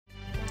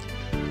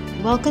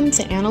Welcome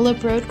to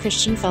Antelope Road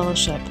Christian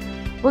Fellowship.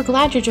 We're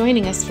glad you're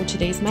joining us for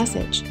today's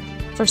message.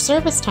 For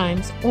service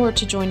times or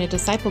to join a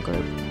disciple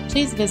group,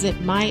 please visit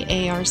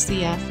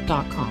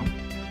myarcf.com.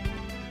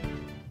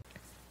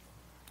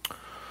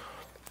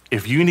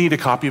 If you need a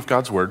copy of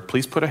God's Word,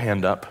 please put a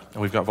hand up,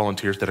 and we've got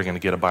volunteers that are going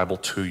to get a Bible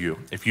to you.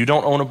 If you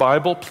don't own a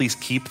Bible, please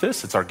keep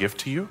this. It's our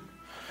gift to you.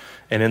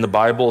 And in the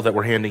Bible that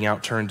we're handing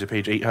out, turn to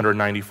page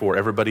 894.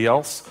 Everybody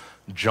else,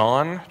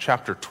 John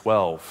chapter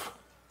 12.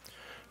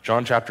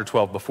 John chapter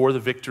 12. Before the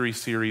Victory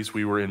series,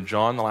 we were in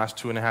John the last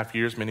 2.5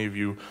 years. Many of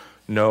you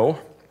know,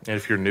 and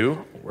if you're new,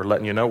 we're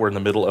letting you know we're in the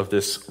middle of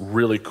this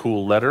really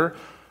cool letter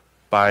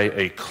by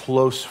a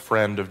close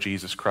friend of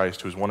Jesus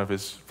Christ, who's one of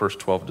his first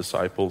 12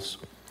 disciples.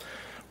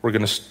 We're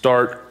going to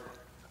start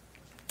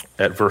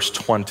at verse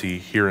 20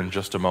 here in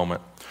just a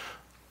moment.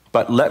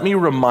 But let me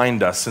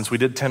remind us, since we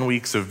did 10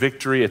 weeks of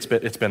Victory, it's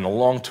been a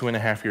long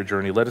 2.5-year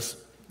journey. Let us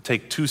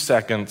take 2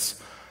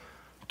 seconds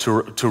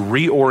to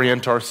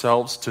reorient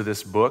ourselves to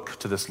this book,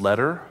 to this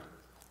letter.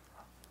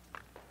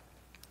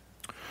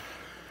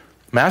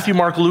 Matthew,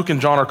 Mark, Luke, and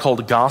John are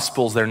called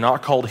Gospels. They're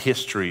not called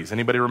histories.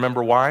 Anybody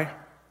remember why?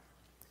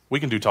 We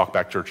can do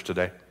Talkback Church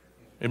today.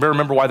 Anybody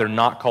remember why they're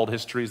not called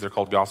histories? They're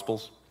called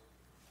Gospels.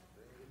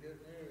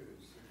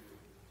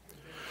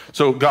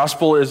 So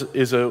gospel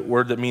is a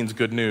word that means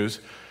good news.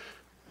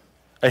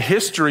 A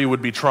history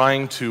would be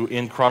trying to,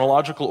 in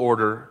chronological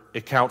order,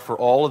 account for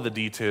all of the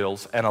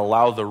details and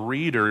allow the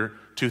reader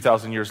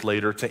 2,000 years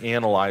later to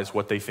analyze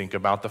what they think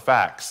about the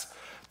facts.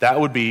 That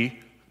would be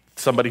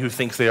somebody who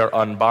thinks they are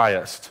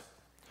unbiased.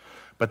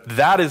 But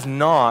that is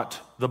not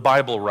the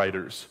Bible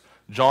writers.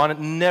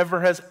 John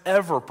never has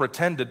ever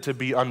pretended to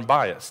be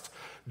unbiased.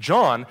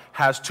 John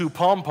has 2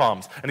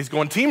 pom-poms, and he's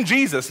going, Team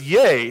Jesus,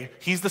 yay,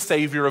 he's the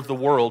Savior of the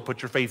world,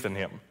 put your faith in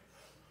him.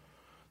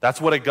 That's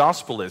what a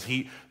gospel is.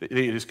 He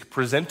is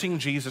presenting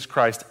Jesus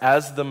Christ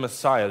as the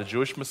Messiah, the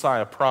Jewish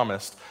Messiah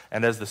promised,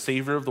 and as the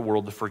Savior of the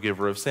world, the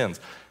forgiver of sins.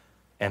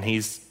 And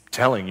he's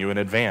telling you in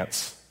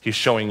advance. He's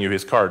showing you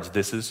his cards.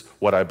 This is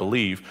what I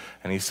believe.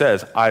 And he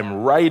says,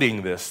 I'm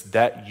writing this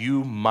that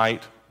you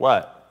might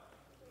what?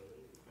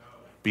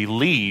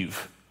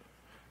 Believe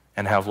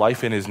and have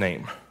life in his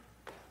name.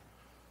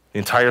 The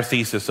entire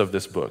thesis of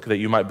this book, that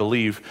you might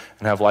believe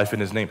and have life in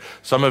his name.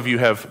 Some of you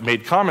have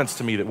made comments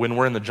to me that when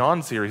we're in the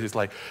John series, it's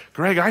like,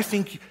 Greg, I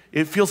think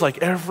it feels like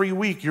every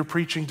week you're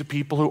preaching to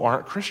people who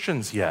aren't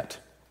Christians yet.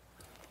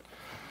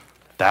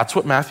 That's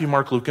what Matthew,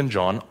 Mark, Luke, and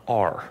John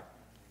are.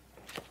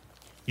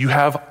 You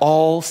have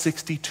all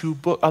 62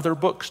 other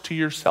books to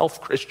yourself,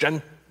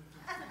 Christian.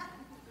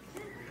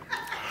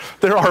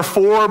 There are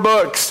 4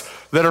 books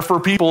that are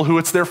for people who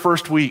it's their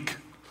first week.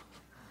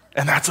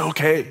 And that's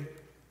okay.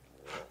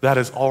 That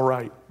is all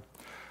right.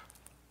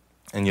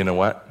 And you know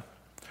what?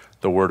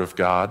 The Word of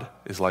God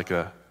is like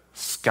a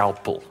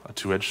scalpel, a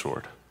 2-edged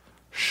sword,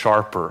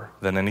 sharper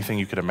than anything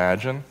you could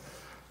imagine.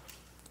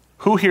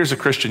 Who here is a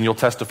Christian? You'll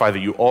testify that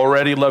you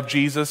already love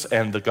Jesus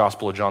and the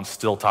Gospel of John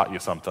still taught you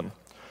something,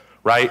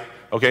 right?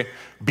 Okay?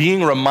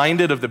 Being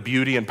reminded of the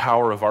beauty and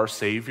power of our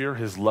Savior,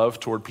 his love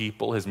toward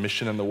people, his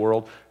mission in the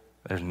world,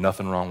 there's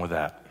nothing wrong with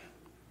that.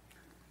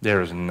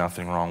 There is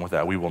nothing wrong with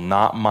that. We will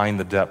not mine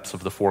the depths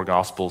of the 4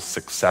 Gospels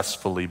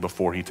successfully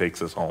before he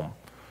takes us home.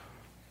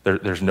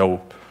 There's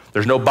no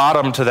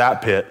bottom to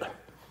that pit,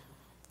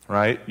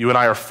 right? You and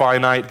I are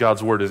finite.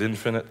 God's word is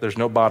infinite. There's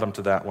no bottom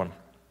to that one.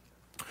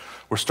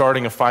 We're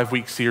starting a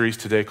 5-week series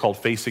today called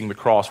Facing the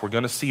Cross. We're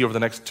going to see over the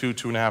next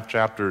 2.5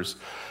 chapters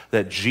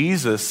that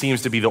Jesus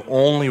seems to be the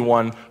only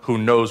one who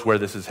knows where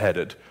this is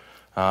headed.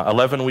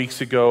 11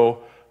 weeks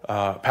ago,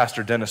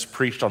 Pastor Dennis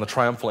preached on the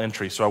triumphal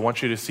entry, so I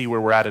want you to see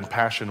where we're at in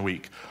Passion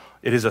Week.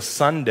 It is a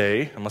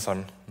Sunday, unless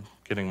I'm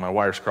getting my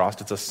wires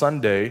crossed, it's a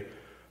Sunday,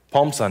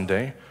 Palm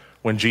Sunday,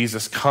 when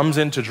Jesus comes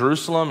into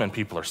Jerusalem and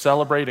people are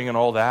celebrating and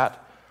all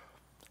that.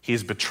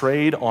 He's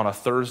betrayed on a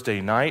Thursday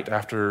night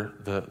after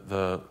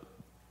the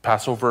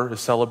Passover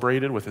is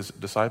celebrated with his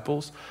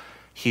disciples.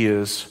 He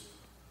is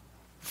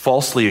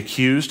falsely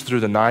accused through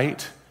the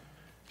night.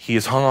 He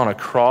is hung on a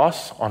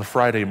cross on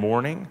Friday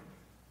morning,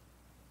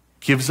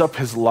 gives up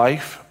his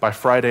life by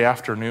Friday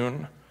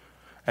afternoon,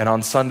 and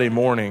on Sunday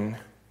morning,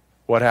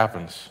 what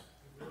happens?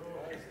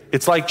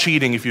 It's like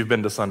cheating if you've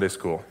been to Sunday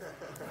school.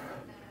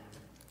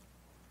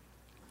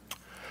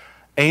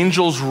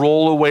 Angels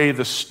roll away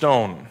the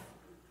stone.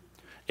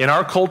 In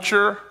our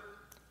culture,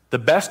 the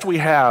best we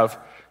have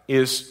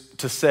is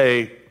to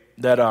say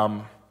that, I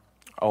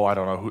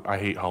don't know, I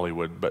hate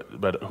Hollywood,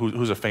 but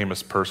who's a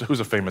famous person, who's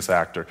a famous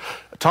actor?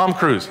 Tom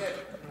Cruise.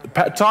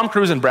 Tom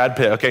Cruise and Brad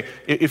Pitt, okay?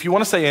 If you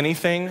want to say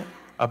anything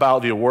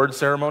about the award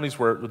ceremonies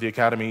where the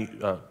Academy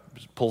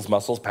pulls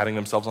muscles, patting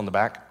themselves on the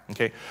back,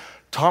 okay?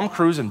 Tom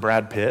Cruise and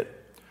Brad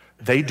Pitt,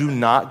 they do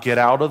not get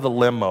out of the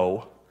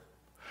limo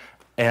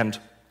and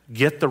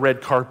get the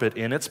red carpet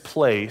in its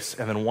place,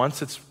 and then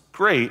once it's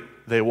great,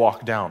 they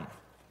walk down.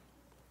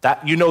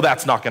 That, you know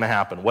that's not going to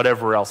happen,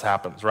 whatever else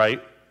happens,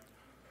 right?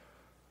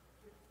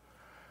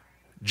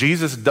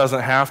 Jesus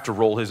doesn't have to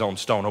roll his own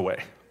stone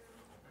away.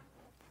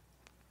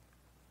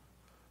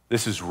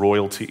 This is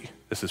royalty.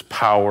 This is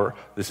power.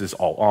 This is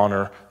all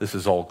honor. This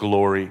is all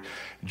glory.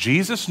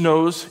 Jesus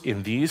knows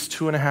in these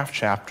 2.5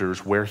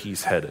 chapters where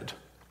he's headed.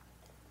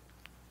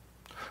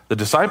 The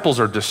disciples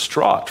are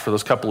distraught for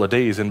those couple of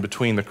days in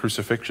between the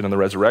crucifixion and the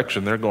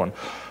resurrection. They're going,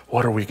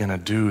 what are we going to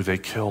do? They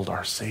killed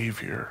our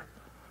Savior.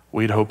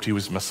 We'd hoped he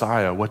was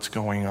Messiah. What's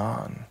going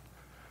on?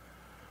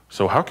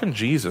 So how can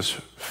Jesus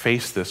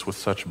face this with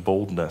such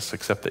boldness,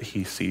 except that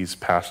he sees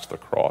past the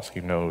cross?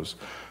 He knows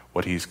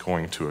what he's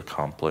going to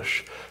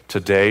accomplish.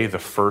 Today, the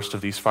first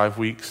of these 5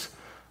 weeks,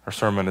 our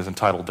sermon is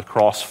entitled The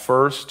Cross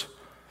First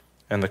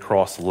and the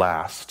Cross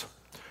Last.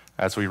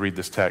 As we read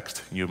this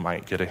text, you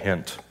might get a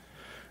hint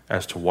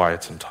as to why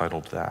it's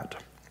entitled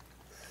that.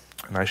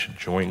 And I should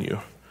join you.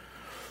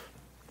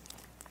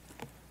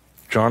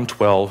 John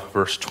 12,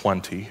 verse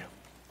 20.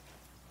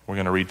 We're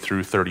going to read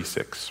through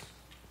 36.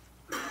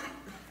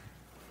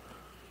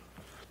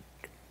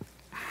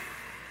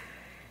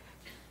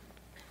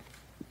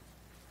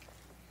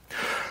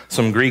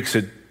 Some Greeks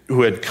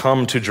who had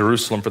come to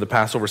Jerusalem for the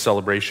Passover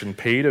celebration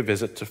paid a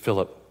visit to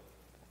Philip,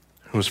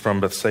 who was from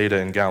Bethsaida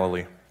in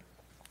Galilee.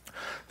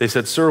 They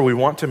said, "Sir, we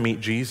want to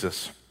meet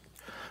Jesus."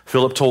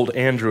 Philip told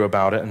Andrew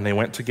about it, and they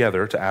went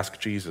together to ask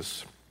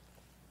Jesus.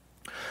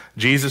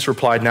 Jesus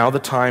replied, "Now the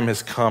time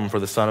has come for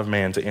the Son of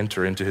Man to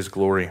enter into his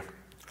glory.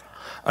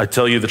 I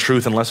tell you the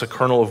truth, unless a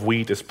kernel of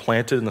wheat is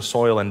planted in the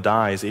soil and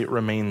dies, it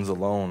remains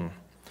alone.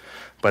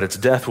 But its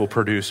death will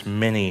produce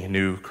many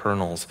new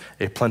kernels,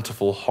 a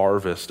plentiful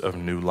harvest of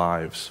new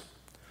lives.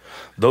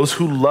 Those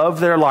who love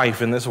their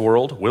life in this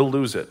world will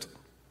lose it."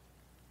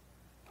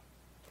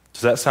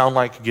 Does that sound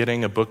like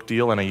getting a book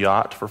deal and a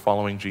yacht for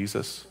following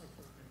Jesus?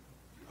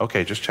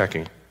 Okay, just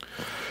checking.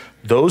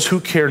 Those who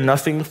care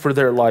nothing for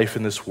their life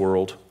in this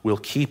world will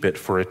keep it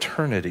for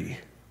eternity.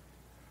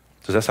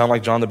 Does that sound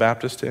like John the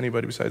Baptist to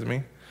anybody besides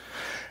me?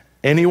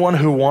 Anyone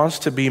who wants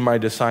to be my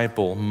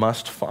disciple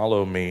must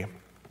follow me,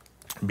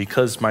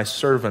 because my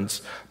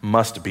servants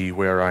must be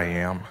where I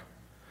am,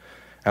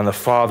 and the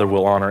Father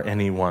will honor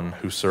anyone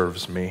who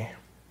serves me.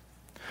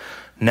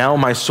 Now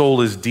my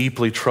soul is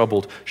deeply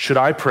troubled. Should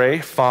I pray,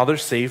 "Father,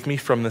 save me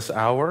from this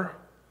hour"?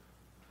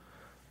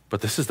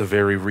 But this is the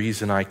very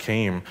reason I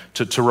came.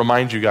 To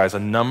remind you guys, a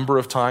number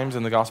of times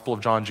in the Gospel of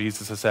John,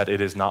 Jesus has said,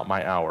 "It is not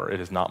my hour, it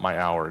is not my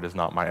hour, it is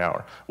not my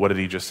hour." What did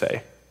he just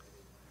say?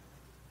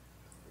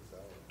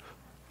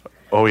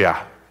 Oh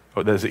yeah.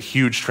 There's a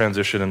huge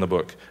transition in the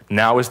book.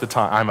 Now is the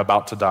time. I'm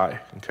about to die,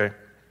 okay?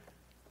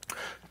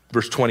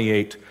 Verse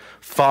 28,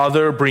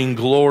 "Father, bring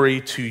glory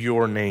to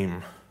your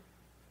name."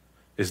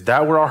 Is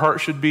that where our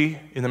heart should be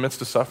in the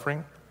midst of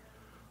suffering?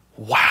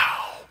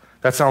 Wow.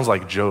 That sounds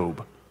like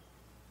Job,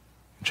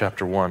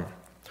 chapter 1.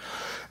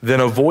 Then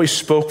a voice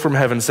spoke from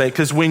heaven saying,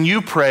 because when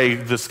you pray,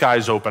 the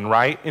sky's open,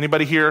 right?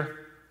 Anybody here?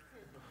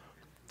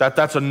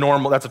 That's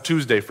a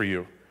Tuesday for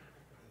you.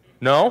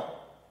 No?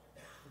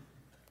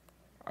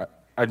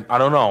 I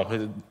don't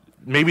know.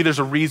 Maybe there's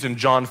a reason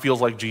John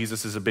feels like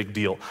Jesus is a big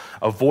deal.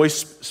 A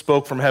voice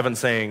spoke from heaven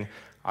saying,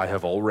 "I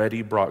have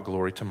already brought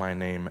glory to my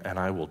name, and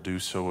I will do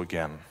so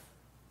again."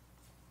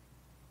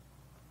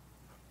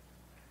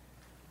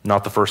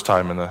 Not the first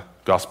time in the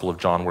Gospel of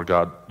John where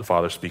God the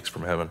Father speaks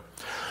from heaven.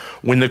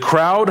 When the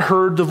crowd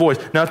heard the voice.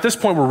 Now at this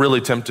point we're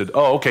really tempted.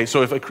 Oh, okay,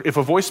 so if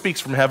a voice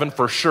speaks from heaven,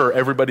 for sure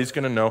everybody's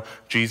going to know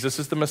Jesus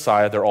is the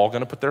Messiah. They're all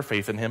going to put their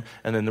faith in him,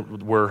 and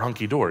then we're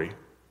hunky-dory.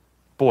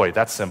 Boy,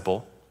 that's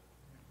simple.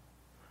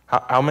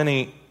 How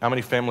many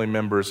family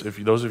members, if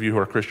those of you who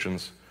are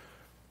Christians,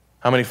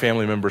 how many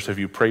family members have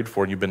you prayed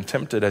for and you've been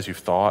tempted as you've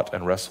thought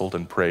and wrestled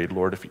and prayed,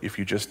 "Lord, if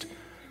you just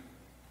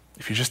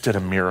did a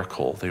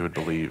miracle, they would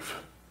believe.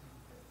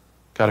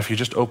 God, if you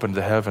just opened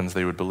the heavens,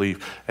 they would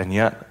believe." And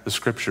yet the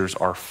scriptures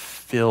are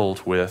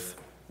filled with,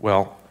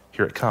 well,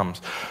 here it comes.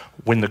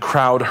 When the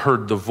crowd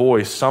heard the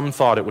voice, some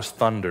thought it was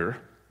thunder,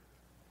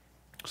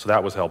 so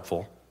that was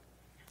helpful,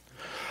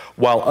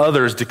 while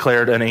others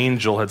declared an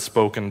angel had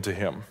spoken to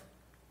him.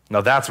 Now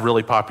that's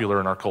really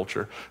popular in our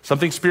culture.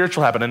 Something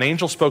spiritual happened. An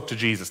angel spoke to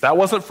Jesus. That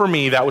wasn't for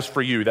me, that was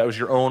for you. That was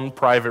your own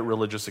private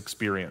religious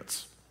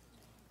experience.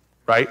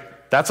 Right?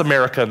 That's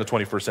America in the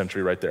 21st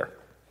century right there.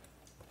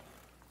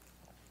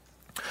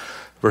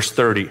 Verse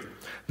 30,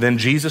 then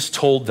Jesus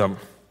told them,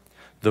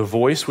 "The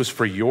voice was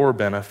for your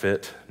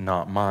benefit,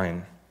 not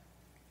mine.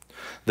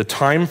 The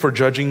time for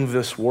judging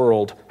this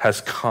world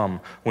has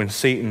come, when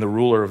Satan, the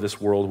ruler of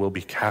this world, will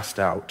be cast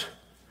out.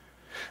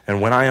 And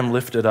when I am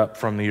lifted up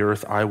from the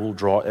earth, I will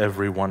draw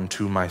everyone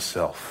to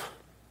myself."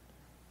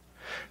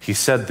 He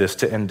said this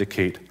to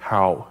indicate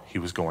how he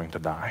was going to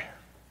die.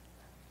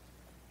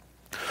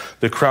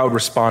 The crowd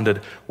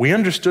responded, "We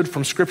understood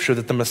from Scripture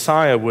that the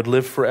Messiah would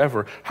live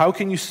forever. How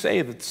can you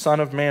say that the Son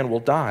of Man will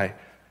die?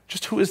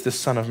 Just who is this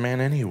Son of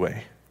Man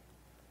anyway?"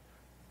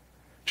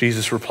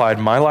 Jesus replied,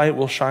 "My light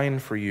will shine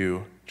for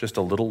you just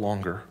a little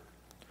longer.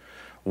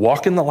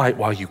 Walk in the light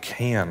while you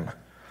can,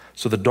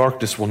 so the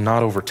darkness will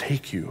not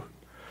overtake you.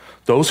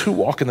 Those who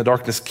walk in the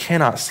darkness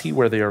cannot see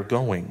where they are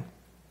going.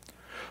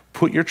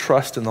 Put your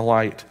trust in the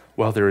light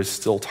while there is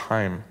still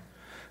time.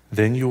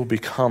 Then you will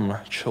become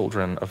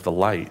children of the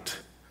light."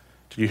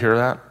 Do you hear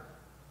that?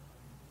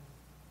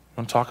 You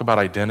want to talk about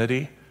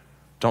identity?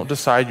 Don't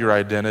decide your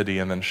identity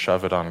and then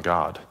shove it on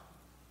God.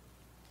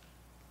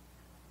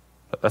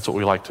 That's what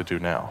we like to do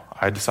now.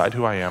 I decide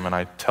who I am and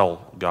I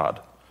tell God.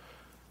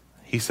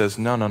 He says,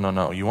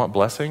 no. You want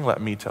blessing?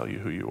 Let me tell you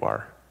who you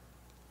are.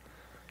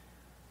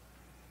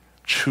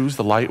 Choose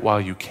the light while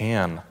you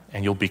can,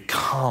 and you'll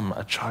become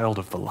a child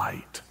of the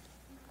light.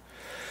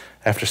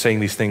 After saying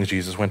these things,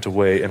 Jesus went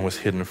away and was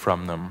hidden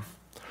from them.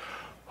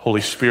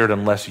 Holy Spirit,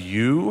 unless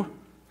you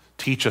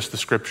teach us the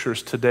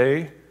scriptures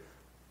today,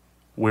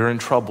 we're in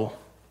trouble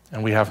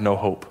and we have no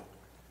hope.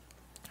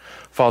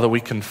 Father, we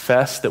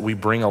confess that we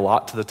bring a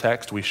lot to the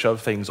text. We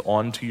shove things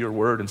onto your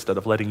word instead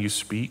of letting you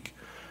speak.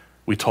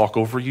 We talk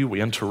over you,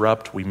 we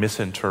interrupt, we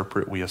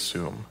misinterpret, we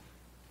assume.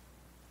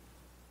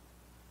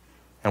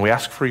 And we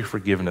ask for your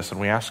forgiveness, and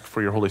we ask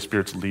for your Holy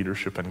Spirit's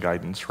leadership and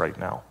guidance right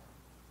now.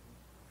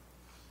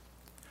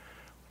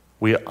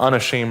 We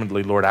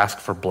unashamedly, Lord, ask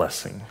for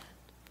blessing.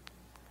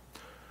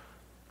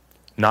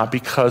 Not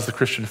because the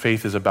Christian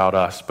faith is about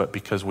us, but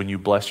because when you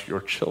bless your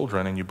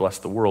children and you bless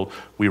the world,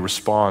 we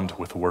respond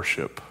with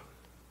worship.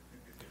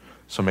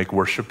 So make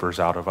worshipers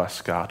out of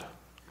us, God.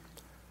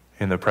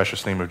 In the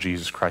precious name of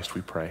Jesus Christ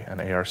we pray.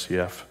 And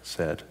ARCF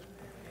said,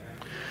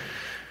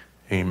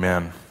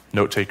 Amen.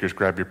 Note takers,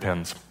 grab your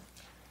pens.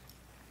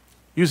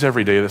 Use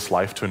every day of this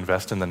life to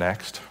invest in the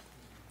next.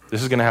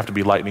 This is going to have to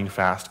be lightning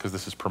fast because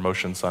this is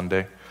Promotion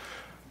Sunday.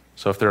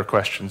 So if there are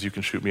questions, you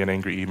can shoot me an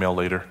angry email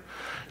later.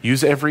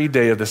 Use every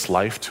day of this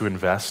life to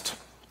invest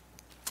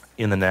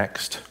in the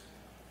next.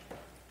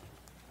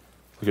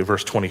 Look at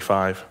verse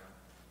 25.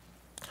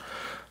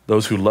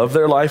 Those who love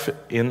their life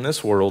in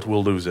this world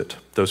will lose it.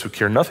 Those who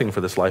care nothing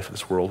for this life in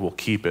this world will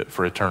keep it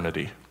for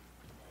eternity.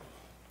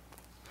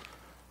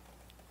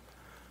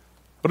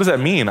 What does that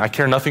mean? I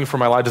care nothing for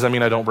my life. Does that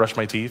mean I don't brush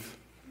my teeth?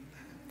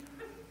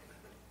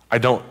 I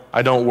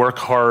don't work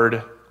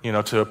hard,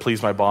 to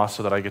please my boss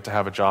so that I get to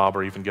have a job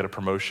or even get a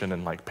promotion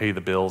and pay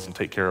the bills and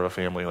take care of a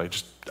family.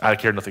 I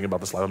care nothing about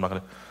this life. I'm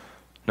going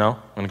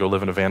to go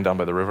live in a van down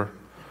by the river.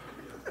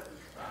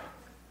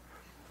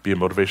 Be a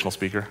motivational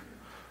speaker.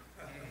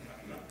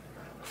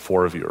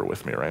 4 of you are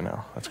with me right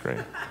now. That's great.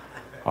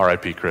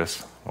 R.I.P.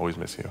 Chris. Always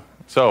miss you.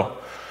 So,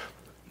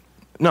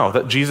 no,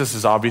 that Jesus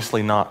is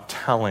obviously not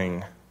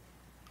telling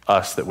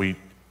us that we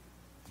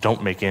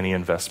don't make any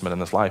investment in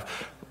this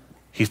life.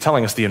 He's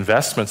telling us the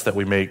investments that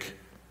we make,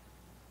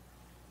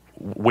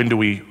 when do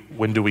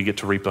we get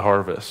to reap the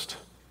harvest?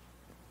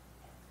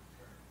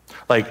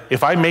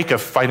 If I make a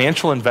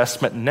financial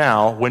investment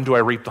now, when do I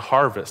reap the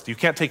harvest? You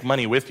can't take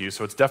money with you,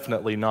 so it's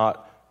definitely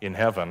not in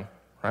heaven,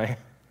 right?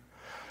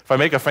 If I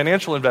make a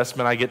financial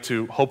investment, I get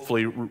to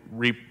hopefully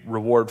reap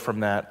reward from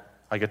that.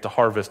 I get to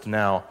harvest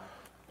now.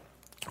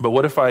 But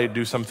what if I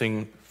do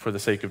something for the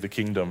sake of the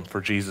kingdom,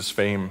 for Jesus'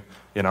 fame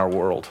in our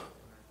world?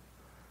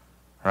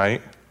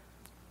 Right?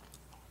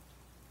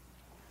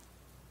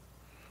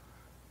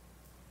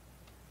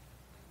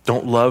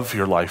 Don't love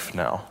your life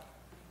now.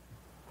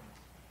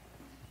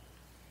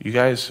 You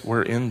guys,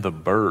 we're in the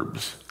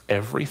burbs.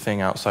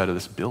 Everything outside of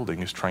this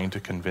building is trying to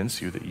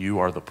convince you that you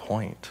are the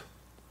point.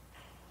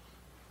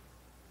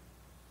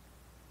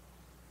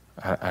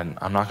 And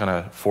I'm not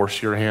going to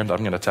force your hand. I'm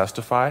going to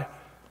testify.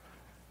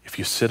 If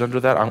you sit under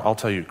that, I'll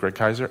tell you, Greg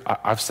Kaiser,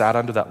 I've sat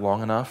under that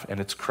long enough,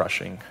 and it's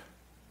crushing.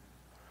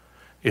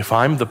 If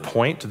I'm the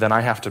point, then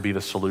I have to be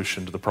the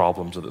solution to the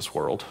problems of this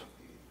world.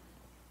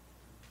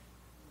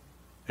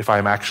 If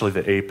I'm actually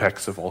the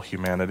apex of all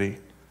humanity.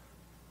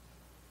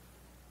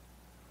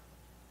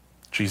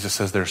 Jesus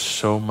says there's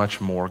so much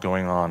more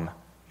going on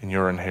in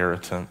your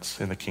inheritance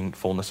in the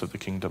fullness of the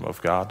kingdom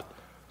of God.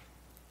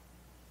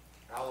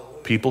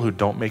 People who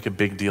don't make a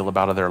big deal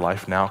about their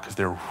life now because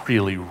they're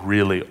really,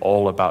 really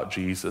all about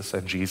Jesus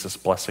and Jesus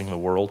blessing the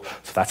world.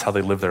 So that's how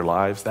they live their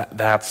lives.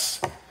 That's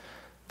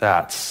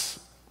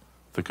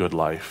the good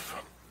life.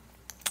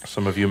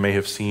 Some of you may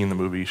have seen the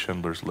movie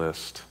Schindler's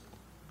List.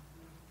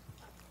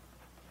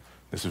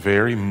 This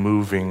very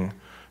moving,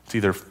 it's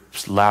either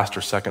last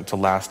or second to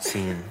last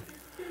scene.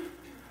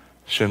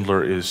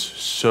 Schindler is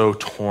so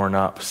torn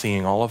up,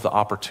 seeing all of the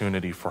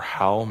opportunity for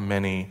how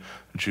many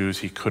Jews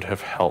he could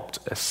have helped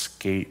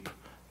escape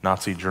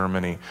Nazi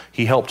Germany.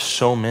 He helped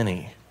so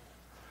many.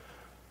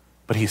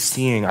 But he's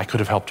seeing, I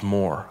could have helped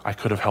more. I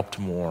could have helped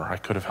more. I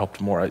could have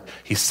helped more.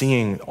 He's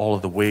seeing all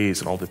of the ways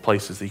and all the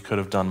places that he could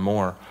have done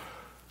more.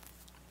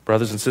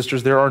 Brothers and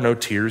sisters, there are no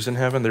tears in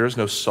heaven. There is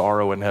no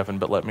sorrow in heaven.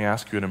 But let me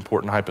ask you an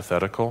important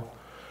hypothetical.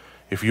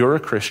 If you're a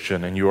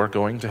Christian and you are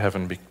going to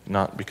heaven,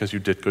 not because you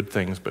did good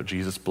things, but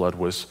Jesus' blood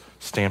was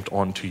stamped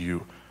onto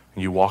you,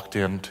 and you walked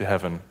into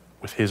heaven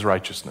with his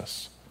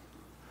righteousness,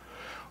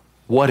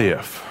 what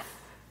if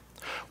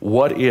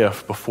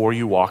before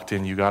you walked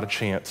in, you got a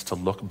chance to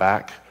look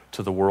back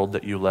to the world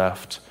that you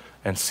left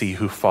and see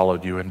who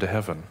followed you into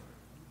heaven?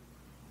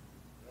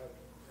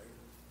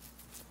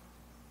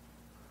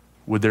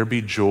 Would there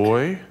be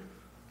joy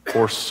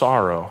or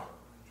sorrow?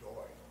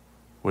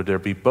 Would there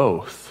be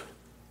both?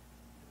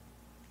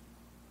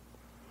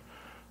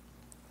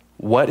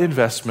 What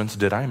investments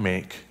did I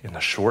make in the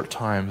short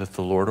time that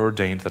the Lord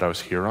ordained that I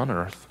was here on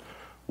earth?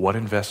 What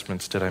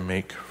investments did I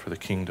make for the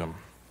kingdom?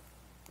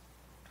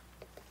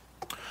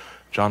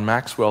 John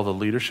Maxwell, the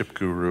leadership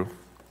guru,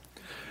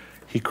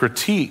 he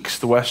critiques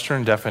the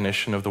Western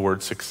definition of the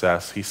word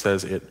success. He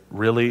says it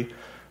really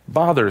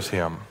bothers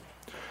him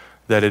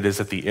that it is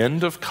at the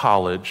end of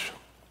college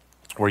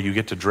where you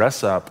get to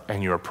dress up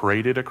and you're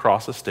paraded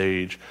across a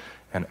stage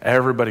and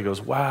everybody goes,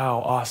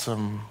 wow,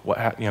 awesome,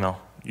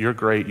 you're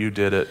great, you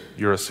did it,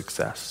 you're a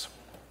success.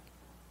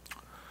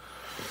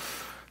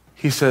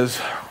 He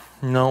says,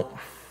 no.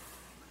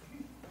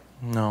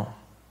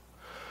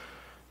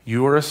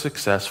 You were a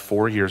success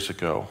 4 years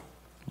ago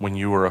when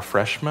you were a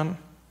freshman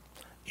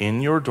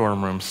in your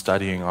dorm room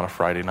studying on a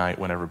Friday night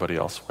when everybody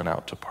else went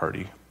out to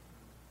party.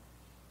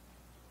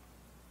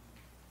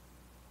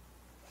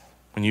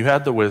 When you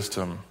had the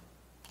wisdom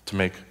to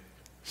make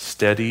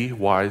steady,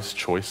 wise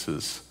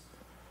choices,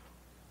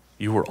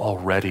 you were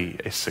already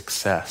a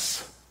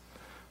success.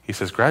 He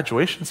says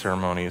graduation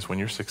ceremony is when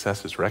your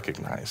success is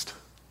recognized.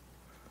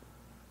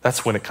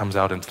 That's when it comes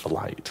out into the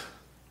light.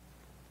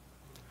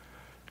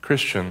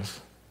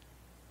 Christians,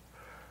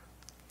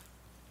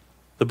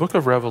 the book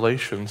of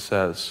Revelation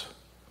says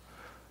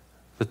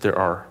that there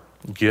are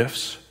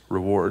gifts,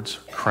 rewards,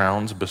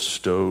 crowns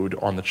bestowed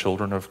on the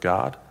children of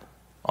God,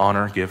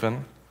 honor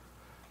given,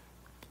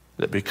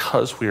 that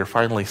because we are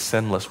finally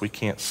sinless, we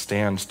can't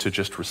stand to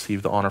just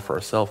receive the honor for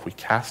ourselves. We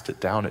cast it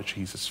down at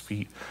Jesus'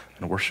 feet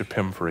and worship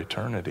him for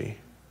eternity.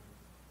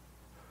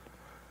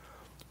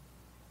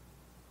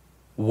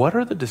 What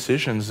are the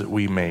decisions that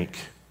we make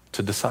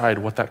to decide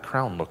what that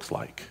crown looks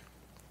like?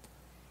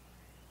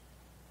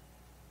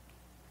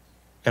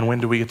 And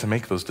when do we get to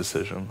make those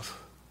decisions?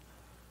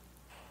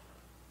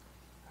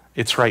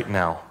 It's right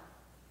now.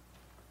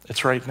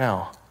 It's right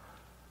now.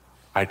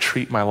 I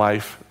treat my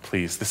life,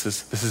 please, this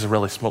is a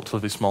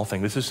relatively small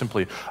thing. This is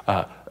simply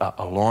a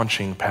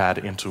launching pad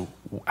into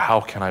how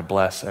can I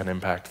bless and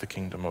impact the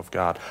kingdom of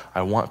God.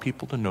 I want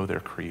people to know their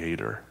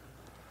Creator.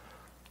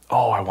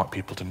 I want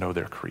people to know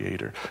their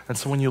Creator. And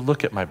so when you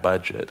look at my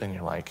budget and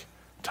you're like,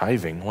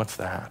 tithing, what's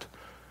that?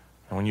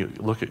 And when you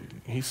look at,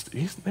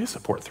 they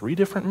support 3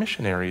 different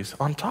missionaries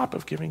on top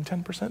of giving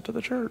 10% to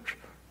the church.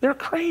 They're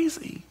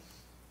crazy.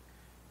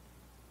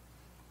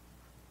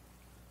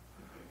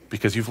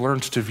 Because you've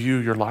learned to view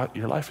your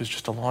life as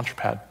just a launch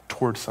pad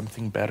towards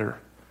something better,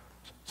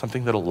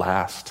 something that'll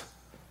last,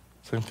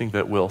 something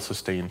that will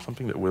sustain,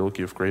 something that will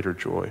give greater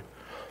joy.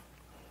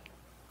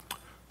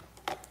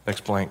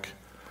 Next blank.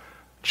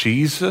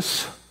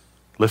 Jesus,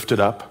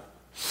 lifted up,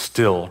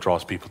 still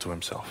draws people to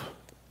himself.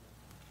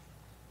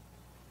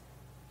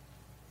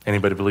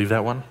 Anybody believe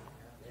that one?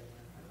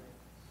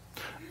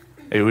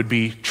 It would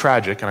be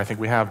tragic, and I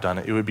think we have done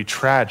it. It would be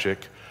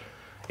tragic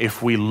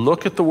if we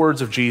look at the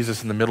words of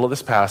Jesus in the middle of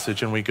this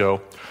passage and we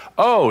go,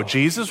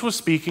 Jesus was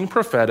speaking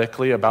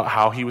prophetically about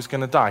how he was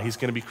going to die. He's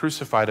going to be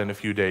crucified in a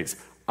few days.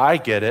 I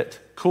get it.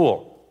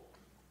 Cool.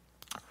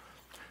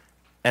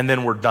 And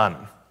then we're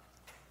done.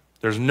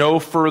 There's no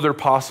further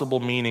possible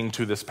meaning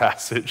to this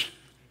passage.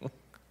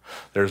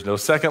 There's no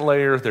second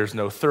layer. There's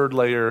no third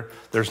layer.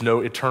 There's no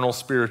eternal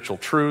spiritual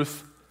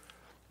truth.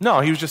 No,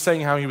 he was just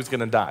saying how he was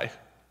going to die.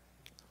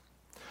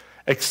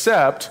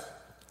 Except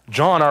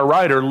John, our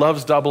writer,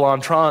 loves double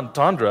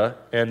entendre,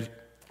 and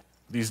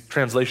these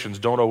translations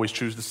don't always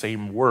choose the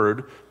same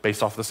word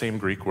based off the same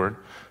Greek word.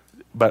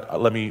 But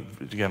let me,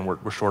 again,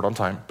 we're short on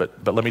time,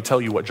 but let me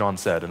tell you what John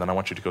said, and then I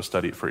want you to go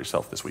study it for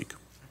yourself this week.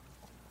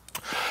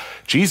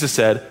 Jesus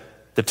said,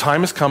 the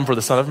time has come for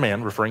the Son of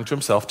Man, referring to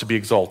himself, to be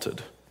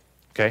exalted,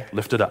 okay,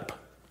 lifted up,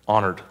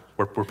 honored,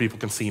 where people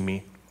can see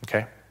me,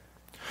 okay?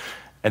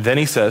 And then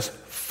he says,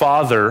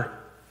 Father,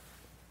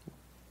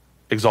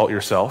 exalt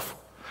yourself.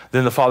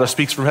 Then the Father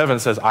speaks from heaven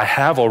and says, I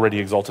have already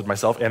exalted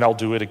myself, and I'll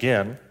do it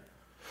again.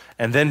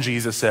 And then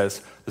Jesus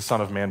says, the Son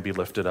of Man be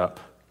lifted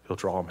up. He'll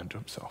draw him into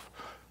himself.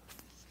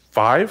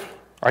 5?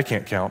 I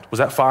can't count. Was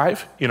that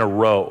 5? In a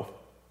row.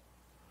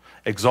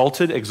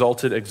 Exalted,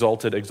 exalted,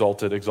 exalted,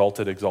 exalted,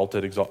 exalted,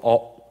 exalted, exalted.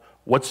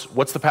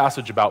 What's the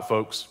passage about,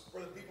 folks? For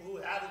the people who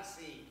haven't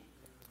seen.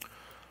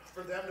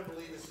 For them to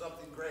believe is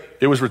something great.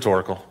 It was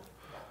rhetorical.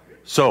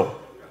 So,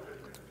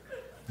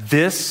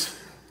 this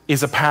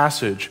is a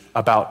passage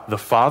about the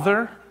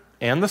Father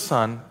and the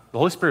Son. The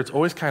Holy Spirit's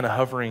always kind of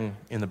hovering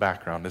in the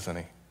background, isn't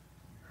he?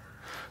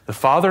 The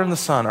Father and the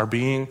Son are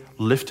being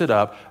lifted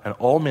up, and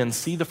all men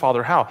see the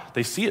Father how?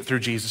 They see it through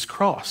Jesus'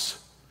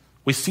 cross.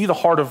 We see the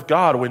heart of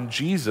God when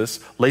Jesus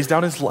lays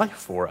down his life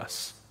for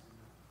us.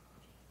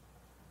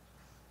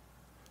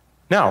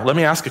 Now, let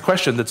me ask a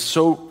question that's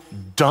so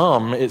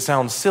dumb it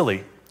sounds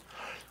silly.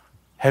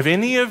 Have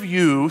any of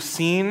you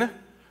seen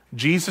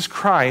Jesus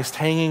Christ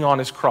hanging on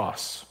his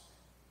cross?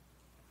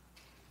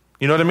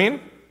 You know what I mean?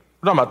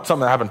 We're talking about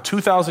something that happened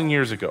 2,000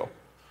 years ago.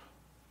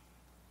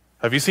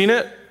 Have you seen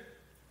it?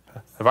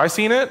 Have I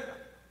seen it?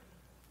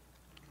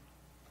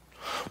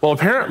 Well,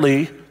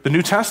 apparently, the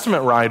New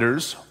Testament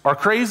writers are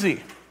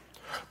crazy,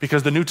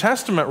 because the New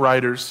Testament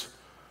writers,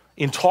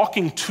 in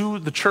talking to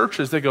the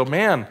churches, they go,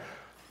 man,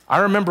 I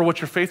remember what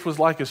your faith was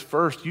like as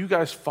first. You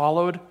guys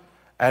followed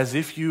as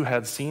if you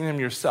had seen him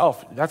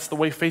yourself. That's the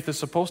way faith is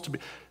supposed to be.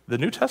 The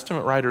New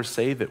Testament writers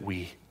say that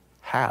we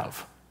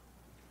have.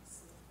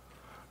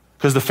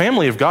 Because the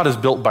family of God is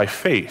built by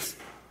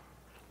faith.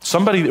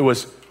 Somebody that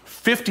was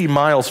 50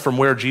 miles from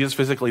where Jesus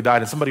physically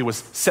died, and somebody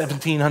was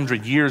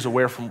 1,700 years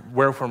away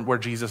from where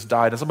Jesus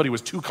died, and somebody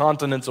was 2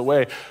 continents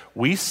away.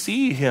 We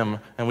see him,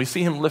 and we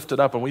see him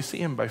lifted up, and we see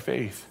him by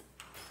faith.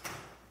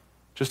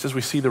 Just as we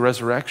see the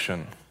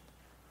resurrection.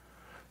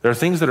 There are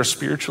things that are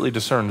spiritually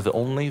discerned that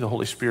only the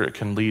Holy Spirit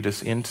can lead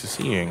us into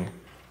seeing.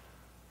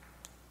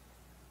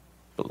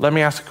 But let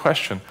me ask a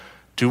question.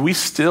 Do we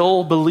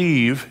still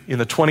believe in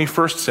the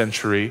 21st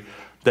century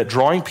that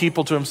drawing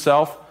people to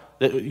himself,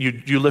 that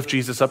you lift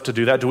Jesus up to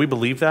do that? Do we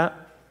believe that?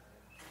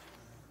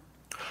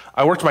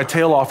 I worked my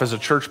tail off as a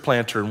church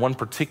planter in one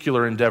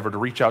particular endeavor to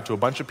reach out to a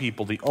bunch of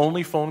people. The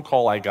only phone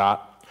call I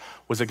got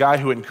was a guy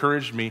who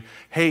encouraged me,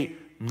 hey,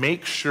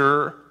 make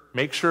sure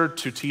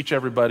to teach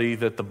everybody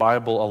that the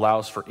Bible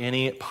allows for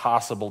any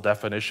possible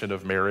definition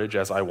of marriage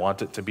as I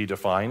want it to be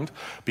defined,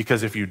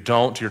 because if you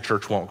don't, your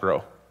church won't grow.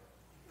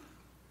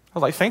 I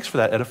was like, thanks for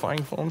that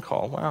edifying phone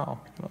call. Wow,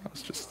 that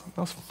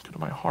was good to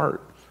my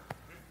heart.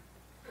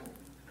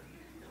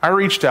 I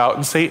reached out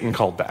and Satan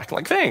called back.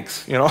 Like,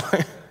 thanks,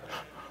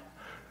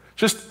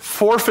 Just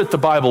forfeit the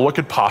Bible. What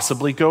could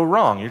possibly go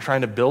wrong? You're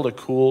trying to build a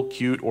cool,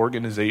 cute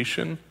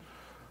organization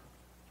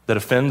that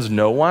offends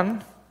no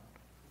one?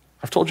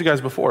 I've told you guys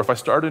before, if I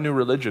start a new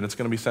religion, it's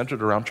going to be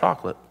centered around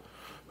chocolate.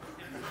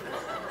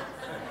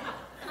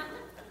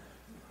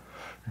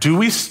 Do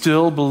we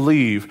still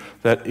believe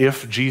that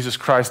if Jesus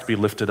Christ be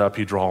lifted up,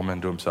 he draw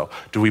men to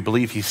himself? Do we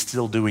believe he's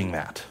still doing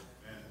that?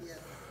 Yes.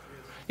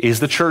 Is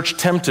the church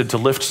tempted to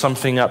lift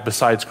something up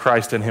besides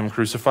Christ and him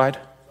crucified?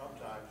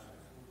 Sometimes.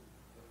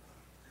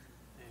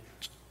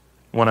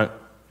 Want a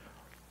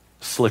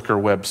slicker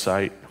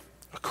website,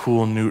 a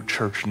cool new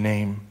church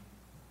name?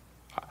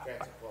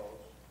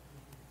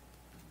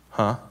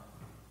 Huh?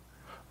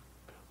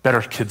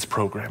 Better kids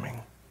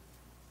programming.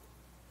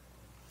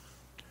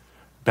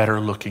 Better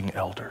looking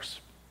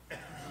elders.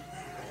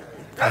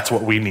 That's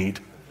what we need.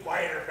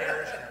 Quieter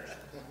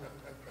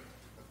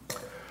parishioners.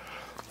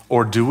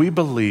 Or do we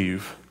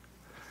believe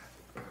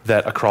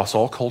that across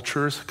all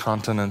cultures,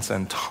 continents,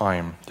 and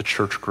time, the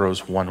church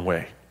grows one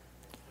way?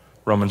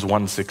 Romans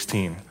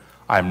 1:16.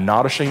 I am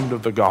not ashamed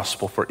of the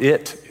gospel, for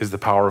it is the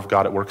power of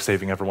God at work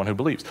saving everyone who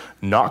believes.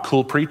 Not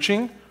cool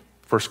preaching.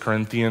 1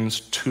 Corinthians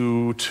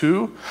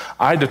 2:2.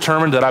 I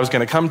determined that I was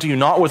going to come to you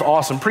not with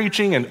awesome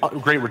preaching and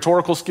great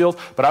rhetorical skills,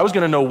 but I was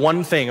going to know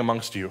one thing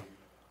amongst you.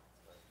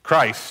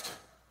 Christ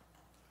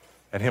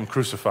and him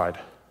crucified.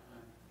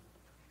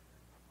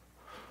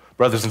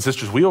 Brothers and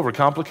sisters, we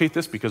overcomplicate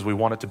this because we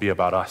want it to be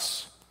about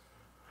us.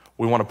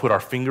 We want to put our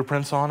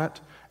fingerprints on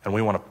it, and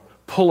we want to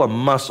pull a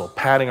muscle,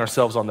 patting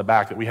ourselves on the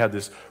back that we had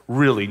this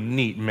really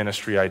neat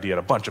ministry idea and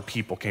a bunch of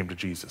people came to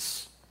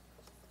Jesus.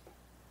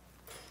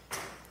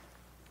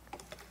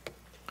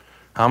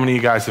 How many of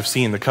you guys have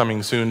seen the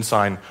coming soon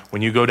sign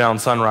when you go down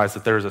Sunrise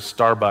that there is a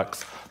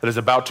Starbucks that is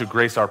about to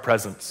grace our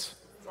presence?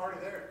 It's already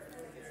there.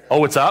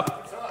 Oh, it's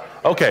up?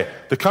 Okay,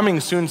 the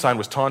coming soon sign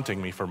was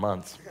taunting me for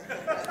months.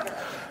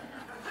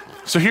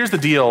 So here's the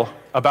deal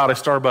about a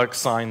Starbucks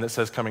sign that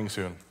says coming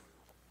soon.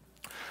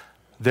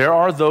 There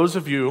are those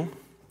of you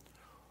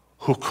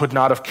who could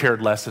not have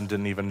cared less and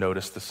didn't even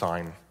notice the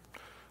sign.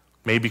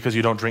 Maybe because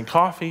you don't drink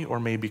coffee, or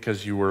maybe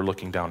because you were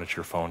looking down at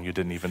your phone, you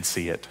didn't even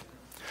see it.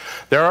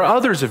 There are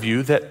others of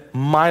you that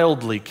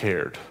mildly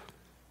cared.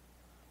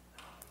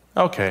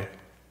 Okay.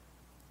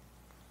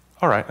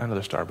 All right,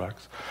 another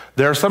Starbucks.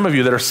 There are some of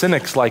you that are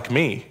cynics like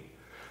me,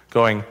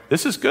 going,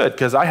 this is good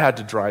because I had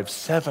to drive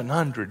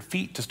 700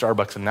 feet to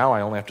Starbucks and now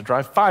I only have to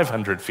drive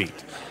 500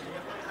 feet.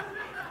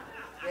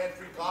 They had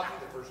free coffee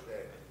the first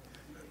day.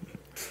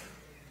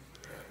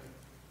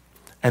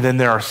 And then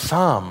there are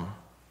some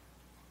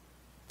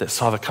that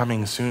saw the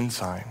coming soon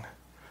sign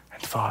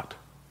and thought,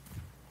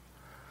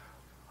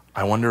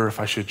 I wonder if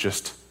I should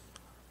just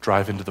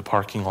drive into the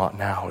parking lot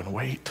now and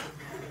wait.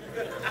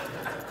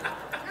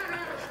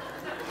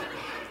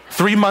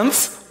 3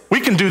 months?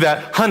 We can do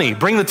that. Honey,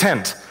 bring the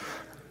tent.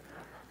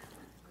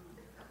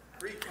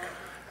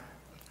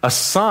 A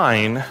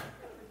sign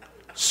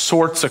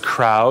sorts a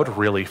crowd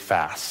really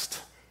fast,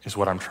 is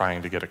what I'm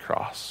trying to get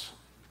across.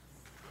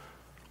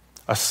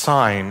 A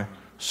sign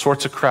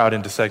sorts a crowd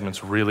into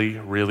segments really,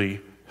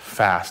 really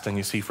fast. And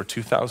you see, for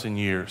 2,000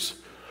 years,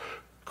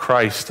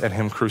 Christ and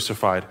him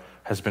crucified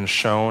has been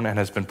shown and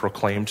has been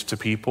proclaimed to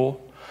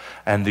people,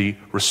 and the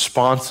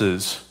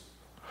responses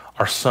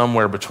are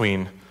somewhere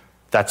between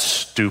that's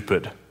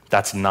stupid,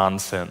 that's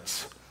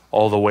nonsense,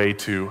 all the way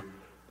to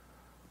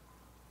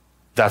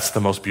that's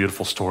the most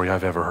beautiful story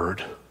I've ever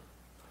heard.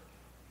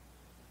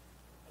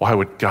 Why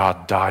would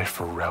God die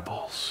for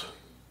rebels?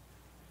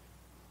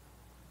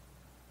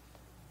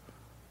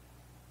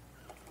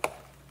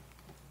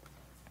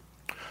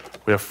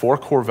 We have 4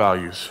 core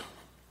values.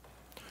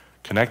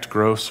 Connect,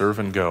 grow, serve,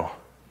 and go.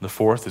 The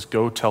 4th is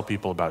go tell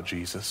people about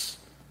Jesus.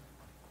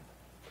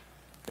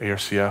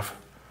 ARCF,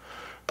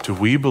 Do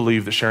we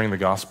believe that sharing the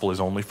gospel is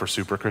only for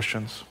super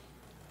Christians?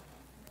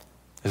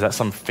 Is that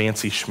some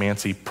fancy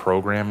schmancy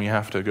program you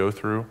have to go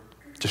through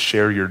to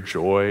share your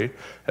joy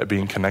at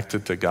being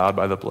connected to God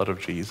by the blood of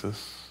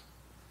Jesus?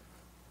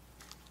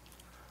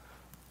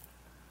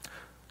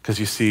 Because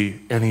you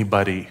see,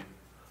 anybody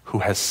who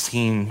has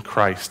seen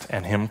Christ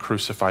and him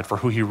crucified for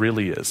who he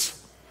really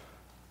is,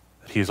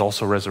 that he is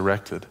also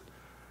resurrected,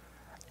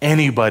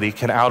 anybody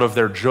can, out of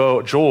their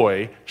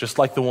joy, just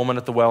like the woman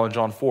at the well in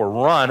John 4,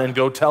 run and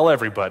go tell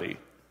everybody.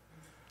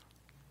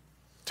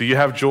 Do you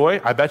have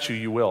joy? I bet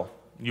you will.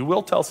 You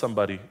will tell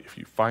somebody if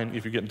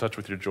you get in touch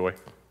with your joy.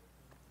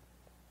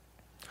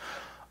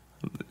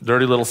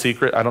 Dirty little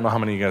secret. I don't know how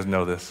many of you guys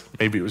know this.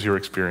 Maybe it was your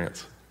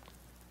experience.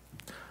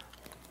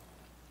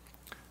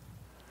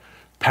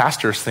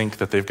 Pastors think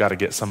that they've got to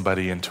get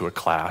somebody into a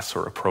class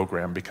or a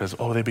program because,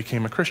 they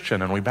became a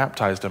Christian and we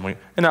baptized them.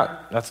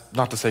 That's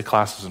not to say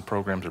classes and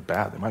programs are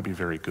bad. They might be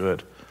very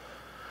good.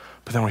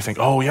 But then we think,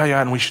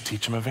 and we should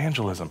teach them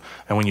evangelism.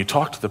 And when you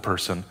talk to the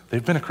person,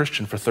 they've been a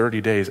Christian for 30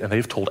 days and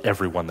they've told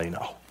everyone they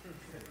know.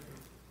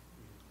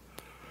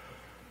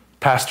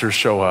 Pastors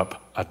show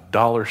up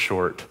 $1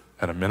 short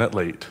and a minute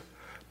late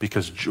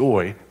because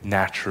joy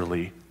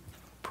naturally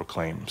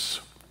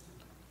proclaims.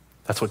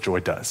 That's what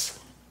joy does.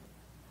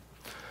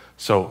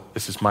 So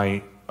this is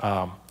my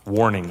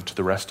warning to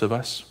the rest of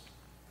us.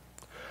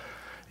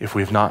 If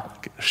we've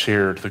not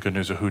shared the good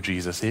news of who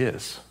Jesus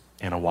is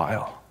in a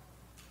while,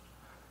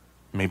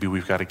 maybe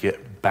we've got to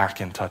get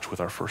back in touch with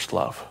our first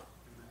love,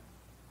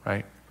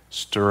 right?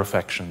 Stir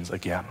affections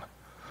again.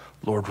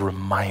 Lord,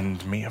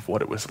 remind me of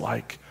what it was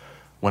like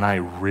when I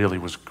really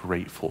was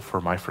grateful for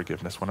my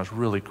forgiveness, when I was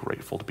really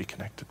grateful to be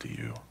connected to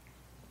you.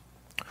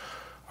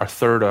 Our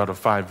 3rd out of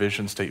 5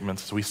 vision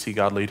statements is we see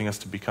God leading us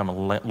to become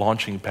a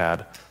launching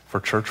pad for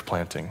church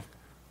planting.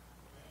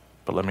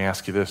 But let me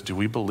ask you this, do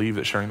we believe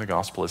that sharing the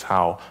gospel is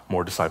how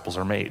more disciples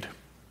are made?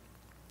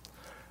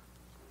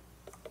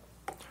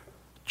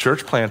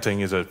 Church planting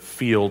is a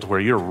field where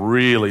you're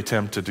really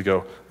tempted to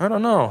go, I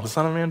don't know, the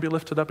Son of Man be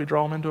lifted up, he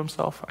draw him into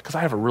himself? Because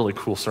I have a really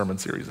cool sermon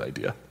series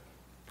idea.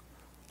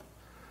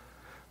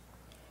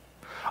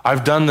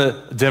 I've done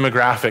the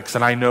demographics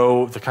and I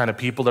know the kind of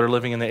people that are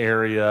living in the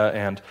area,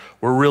 and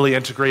we're really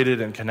integrated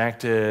and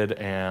connected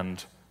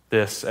and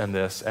this and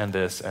this and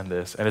this and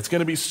this, and it's going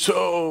to be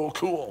so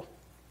cool.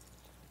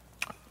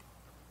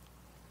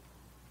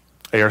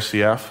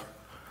 ARCF,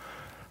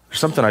 there's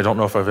something I don't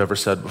know if I've ever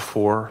said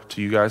before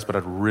to you guys, but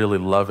I'd really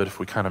love it if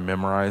we kind of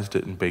memorized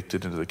it and baked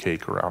it into the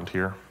cake around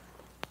here.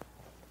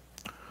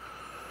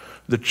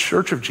 The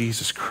Church of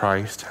Jesus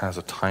Christ has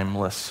a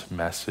timeless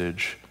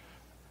message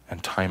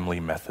and timely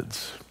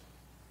methods.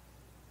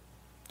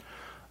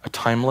 A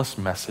timeless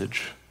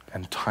message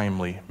and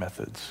timely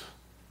methods.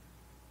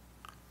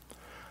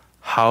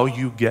 How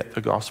you get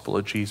the gospel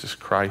of Jesus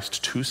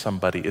Christ to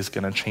somebody is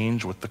going to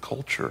change with the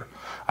culture.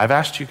 I've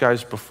asked you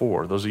guys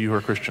before, those of you who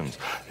are Christians,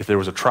 if there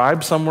was a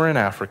tribe somewhere in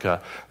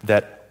Africa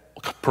that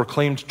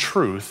proclaimed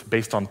truth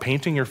based on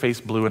painting your face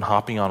blue and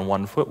hopping on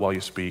one foot while you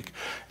speak,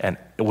 and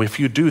if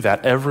you do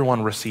that,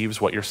 everyone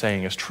receives what you're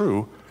saying is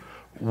true,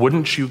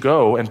 wouldn't you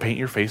go and paint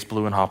your face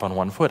blue and hop on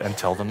one foot and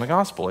tell them the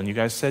gospel? And you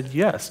guys said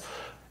yes.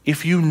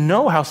 If you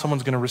know how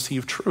someone's going to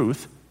receive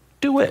truth,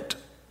 do it.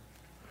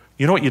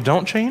 You know what you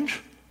don't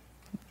change?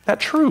 That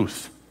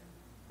truth.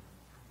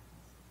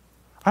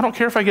 I don't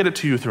care if I get it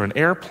to you through an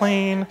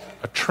airplane,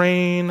 a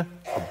train,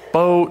 a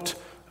boat,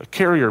 a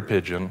carrier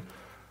pigeon.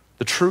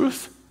 The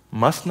truth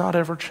must not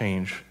ever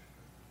change.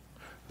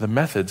 The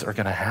methods are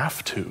going to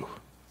have to.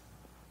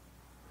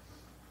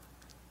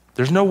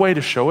 There's no way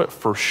to show it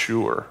for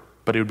sure,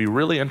 but it would be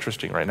really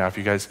interesting right now if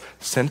you guys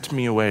sent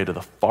me away to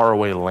the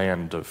faraway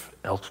land of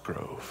Elk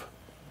Grove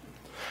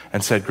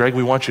and said, Greg,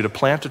 we want you to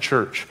plant a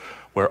church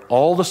where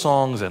all the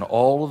songs and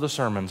all of the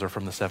sermons are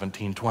from the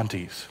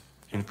 1720s,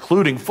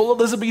 including full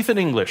Elizabethan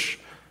English,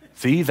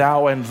 thee,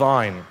 thou, and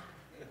thine.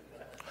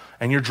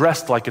 And you're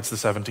dressed like it's the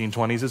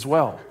 1720s as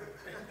well.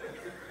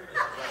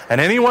 And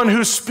anyone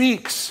who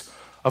speaks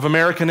of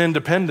American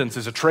independence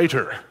is a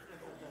traitor,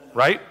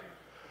 right?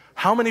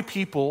 How many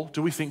people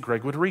do we think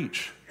Greg would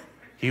reach?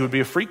 He would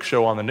be a freak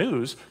show on the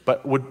news,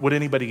 but would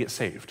anybody get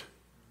saved?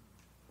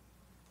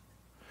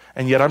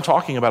 And yet I'm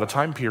talking about a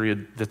time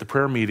period that the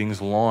prayer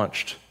meetings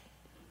launched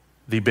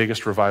the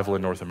biggest revival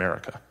in North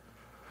America.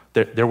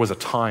 There was a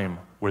time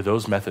where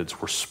those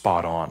methods were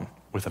spot on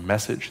with a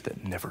message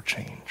that never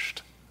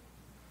changed.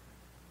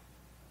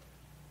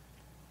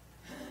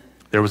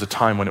 There was a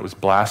time when it was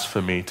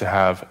blasphemy to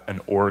have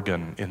an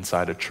organ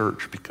inside a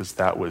church because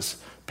that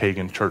was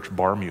pagan church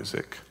bar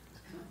music.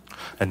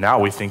 And now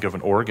we think of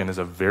an organ as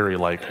a very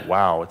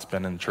wow, it's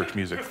been in church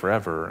music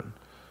forever.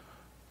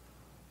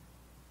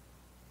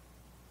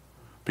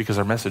 Because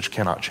our message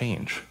cannot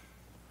change.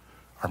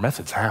 Our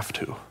methods have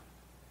to.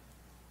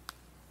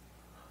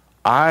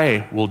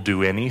 I will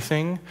do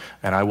anything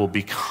and I will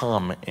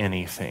become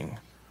anything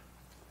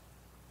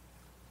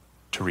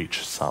to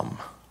reach some.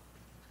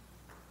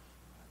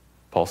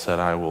 Paul said,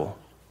 I will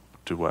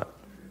do what?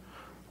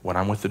 When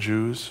I'm with the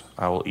Jews,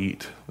 I will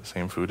eat the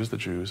same food as the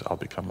Jews. I'll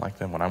become like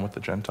them. When I'm with the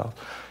Gentiles,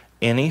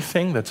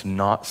 anything that's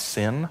not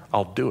sin,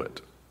 I'll do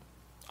it.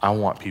 I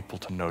want people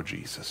to know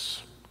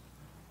Jesus.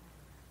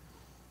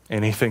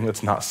 Anything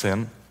that's not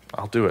sin,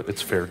 I'll do it.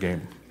 It's fair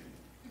game.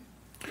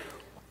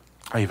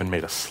 I even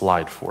made a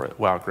slide for it.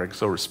 Wow, Greg's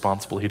so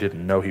responsible, he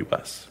didn't know he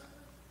was.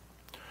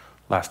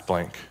 Last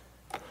blank.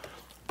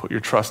 Put your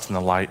trust in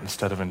the light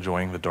instead of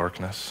enjoying the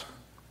darkness.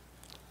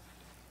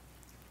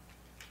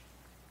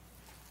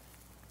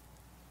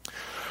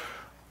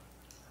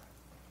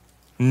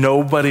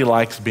 Nobody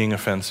likes being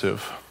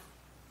offensive.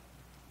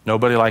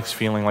 Nobody likes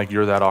feeling like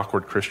you're that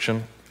awkward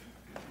Christian.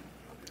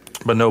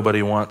 But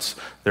nobody wants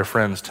their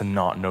friends to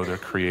not know their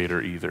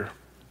Creator either.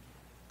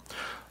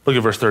 Look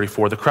at verse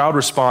 34. The crowd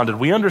responded,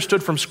 "We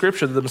understood from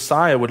Scripture that the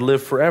Messiah would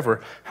live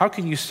forever. How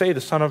can you say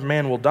the Son of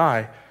Man will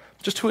die?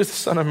 Just who is the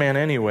Son of Man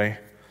anyway?"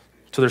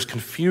 So there's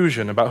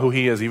confusion about who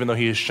he is, even though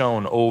he is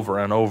shown over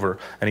and over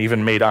and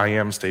even made I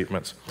am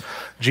statements.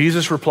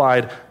 Jesus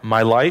replied,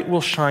 "My light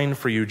will shine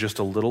for you just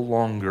a little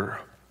longer."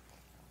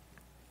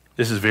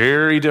 This is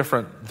very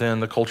different than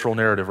the cultural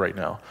narrative right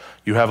now.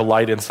 You have a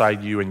light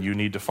inside you and you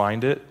need to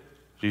find it.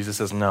 Jesus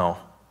says, no,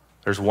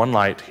 there's one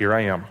light. Here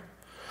I am.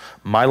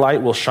 My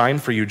light will shine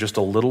for you just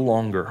a little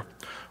longer.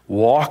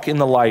 Walk in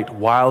the light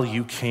while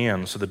you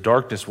can, so the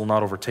darkness will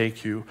not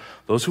overtake you.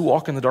 Those who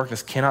walk in the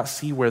darkness cannot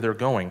see where they're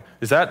going.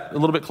 Is that a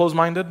little bit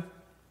closed-minded?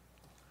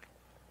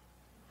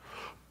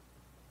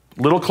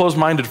 Little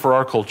closed-minded for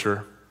our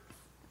culture,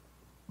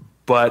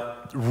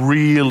 but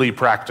really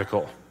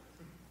practical.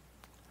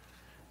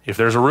 If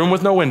there's a room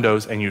with no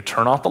windows and you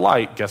turn off the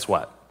light, guess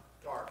what?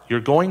 Dark. You're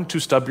going to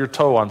stub your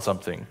toe on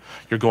something.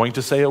 You're going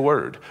to say a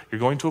word. You're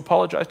going to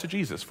apologize to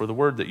Jesus for the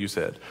word that you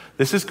said.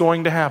 This is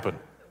going to happen.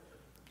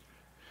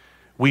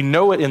 We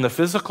know it in the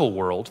physical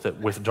world that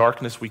with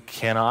darkness we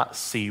cannot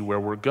see where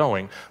we're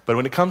going. But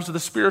when it comes to the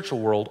spiritual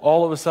world,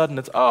 all of a sudden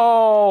it's,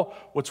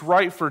 what's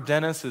right for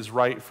Dennis is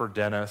right for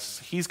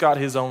Dennis. He's got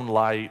his own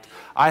light.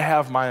 I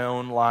have my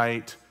own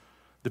light.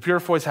 The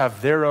Purifoys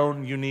have their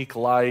own unique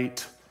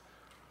light.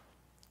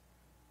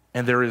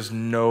 And there is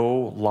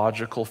no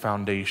logical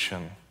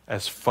foundation,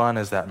 as fun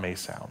as that may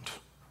sound.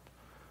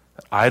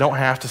 I don't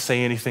have to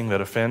say anything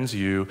that offends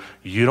you.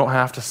 You don't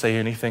have to say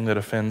anything that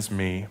offends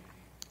me.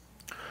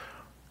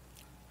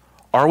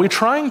 Are we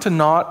trying to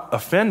not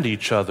offend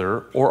each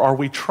other, or are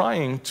we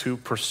trying to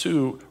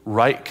pursue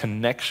right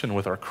connection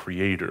with our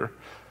Creator?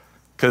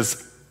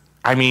 Because,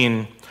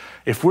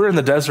 if we're in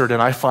the desert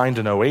and I find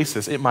an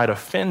oasis, it might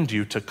offend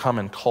you to come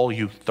and call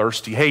you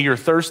thirsty. Hey, you're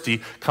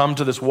thirsty. Come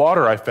to this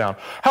water I found.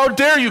 How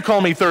dare you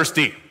call me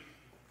thirsty?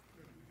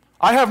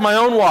 I have my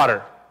own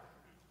water.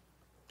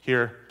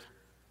 Here,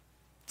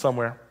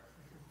 somewhere.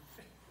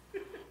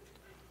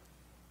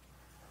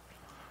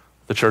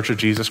 The Church of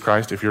Jesus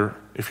Christ, if you're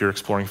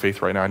exploring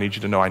faith right now, I need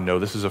you to know, I know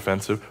this is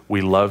offensive.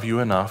 We love you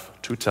enough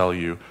to tell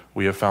you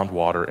we have found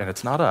water, and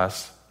it's not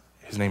us.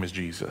 His name is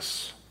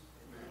Jesus.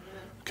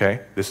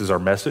 Okay? This is our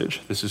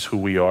message. This is who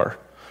we are.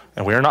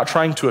 And we are not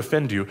trying to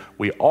offend you.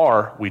 We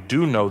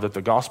do know that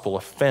the gospel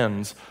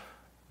offends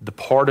the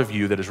part of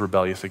you that is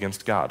rebellious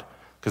against God,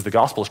 because the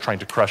gospel is trying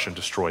to crush and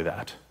destroy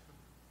that.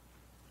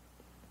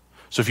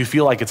 So if you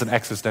feel like it's an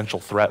existential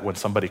threat when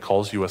somebody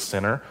calls you a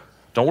sinner,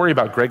 don't worry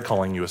about Greg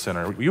calling you a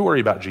sinner. You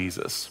worry about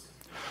Jesus.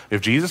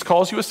 If Jesus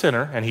calls you a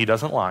sinner and he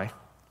doesn't lie,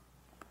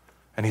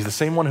 and he's the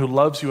same one who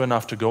loves you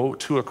enough to go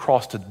to a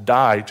cross to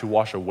die to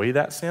wash away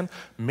that sin,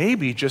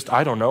 maybe just,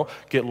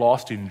 get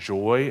lost in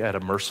joy at a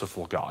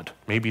merciful God.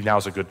 Maybe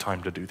now's a good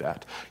time to do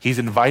that. He's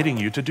inviting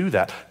you to do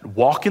that.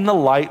 Walk in the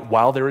light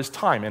while there is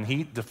time. And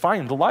he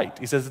defined the light.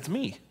 He says, it's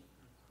me.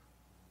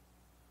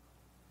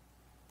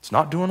 It's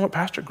not doing what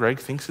Pastor Greg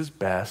thinks is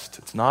best.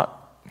 It's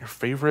not your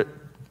favorite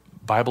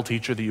Bible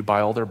teacher that you buy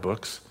all their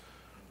books.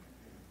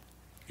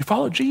 You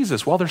follow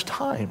Jesus while there's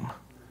time.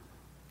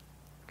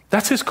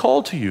 That's his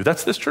call to you.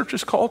 That's this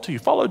church's call to you.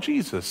 Follow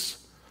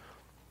Jesus.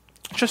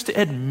 Just to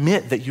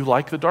admit that you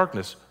like the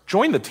darkness.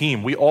 Join the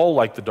team. We all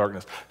like the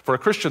darkness. For a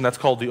Christian, that's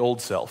called the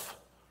old self.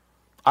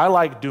 I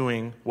like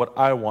doing what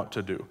I want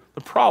to do.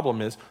 The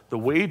problem is the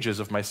wages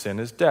of my sin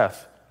is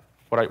death.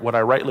 What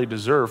I rightly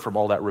deserve from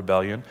all that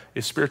rebellion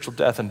is spiritual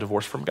death and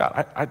divorce from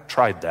God. I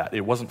tried that.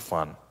 It wasn't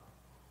fun.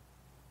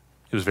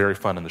 It was very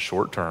fun in the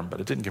short term, but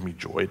it didn't give me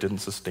joy. It didn't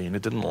sustain.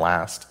 It didn't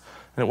last.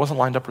 And it wasn't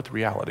lined up with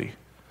reality.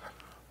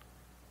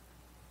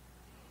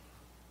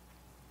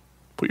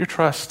 Put your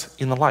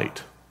trust in the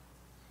light.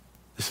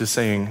 This is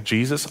saying,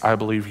 Jesus, I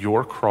believe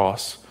your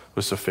cross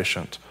was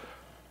sufficient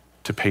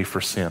to pay for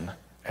sin.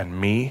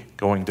 And me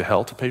going to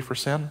hell to pay for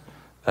sin,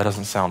 that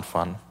doesn't sound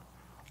fun.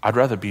 I'd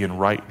rather be in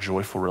right,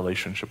 joyful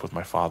relationship with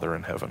my Father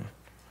in heaven.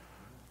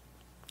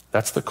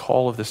 That's the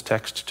call of this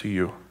text to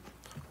you.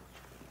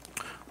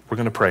 We're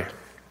going to pray.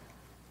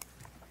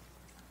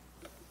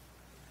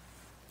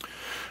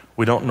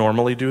 We don't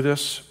normally do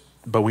this,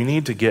 but we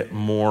need to get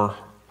more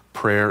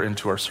prayer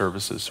into our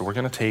services. So we're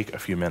going to take a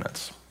few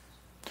minutes.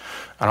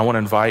 And I want to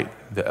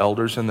invite the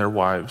elders and their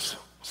wives,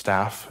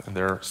 staff and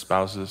their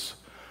spouses.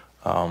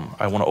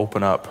 I want to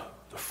open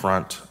up the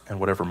front, and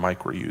whatever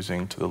mic we're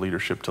using, to the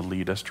leadership to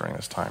lead us during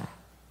this time.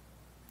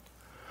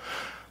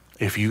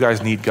 If you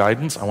guys need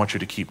guidance, I want you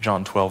to keep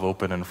John 12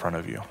 open in front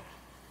of you.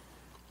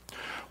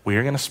 We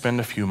are going to spend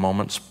a few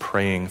moments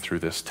praying through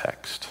this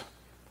text.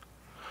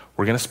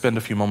 We're going to spend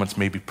a few moments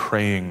maybe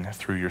praying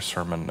through your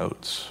sermon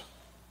notes.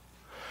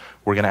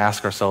 We're going to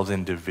ask ourselves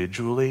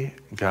individually,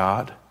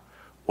 God,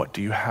 what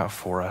do you have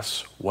for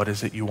us? What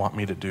is it you want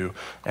me to do?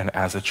 And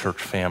as a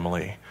church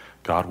family,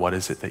 God, what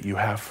is it that you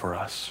have for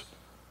us?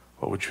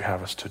 What would you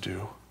have us to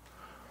do?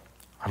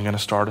 I'm going to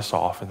start us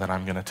off, and then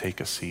I'm going to take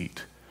a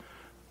seat.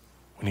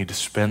 We need to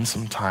spend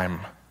some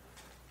time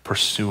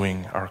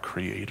pursuing our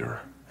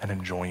Creator and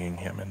enjoying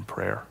him in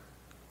prayer.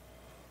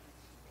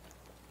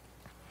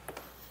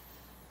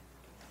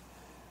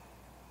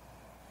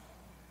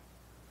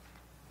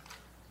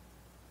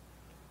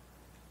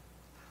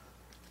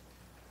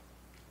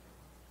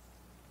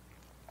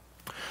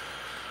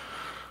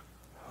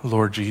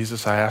 Lord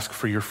Jesus, I ask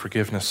for your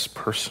forgiveness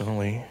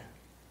personally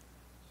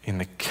in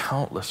the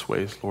countless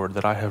ways, Lord,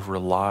 that I have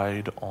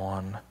relied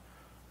on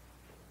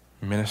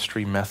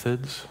ministry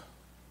methods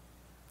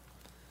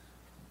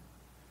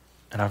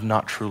and I've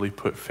not truly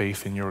put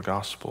faith in your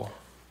gospel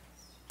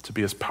to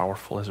be as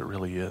powerful as it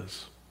really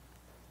is.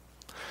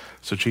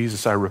 So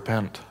Jesus, I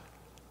repent.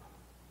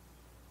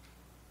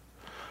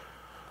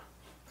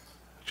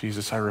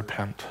 Jesus, I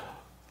repent.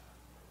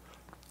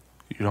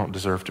 You don't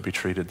deserve to be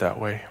treated that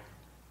way.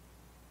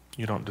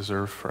 You don't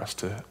deserve for us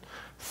to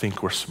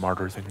think we're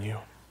smarter than you,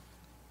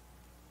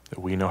 that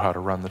we know how to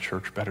run the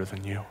church better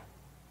than you.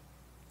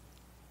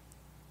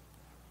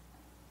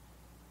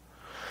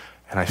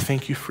 And I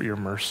thank you for your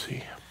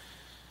mercy.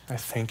 I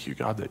thank you,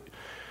 God, that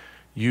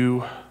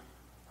you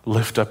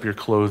lift up your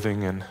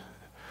clothing and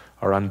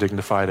are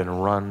undignified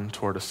and run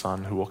toward a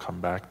son who will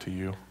come back to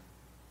you.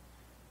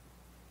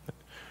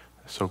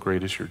 So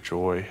great is your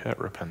joy at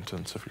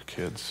repentance of your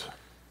kids.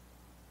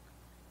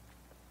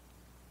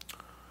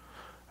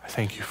 I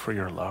thank you for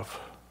your love.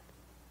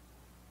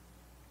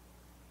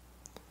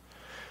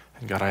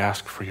 And God, I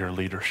ask for your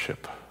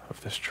leadership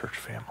of this church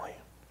family.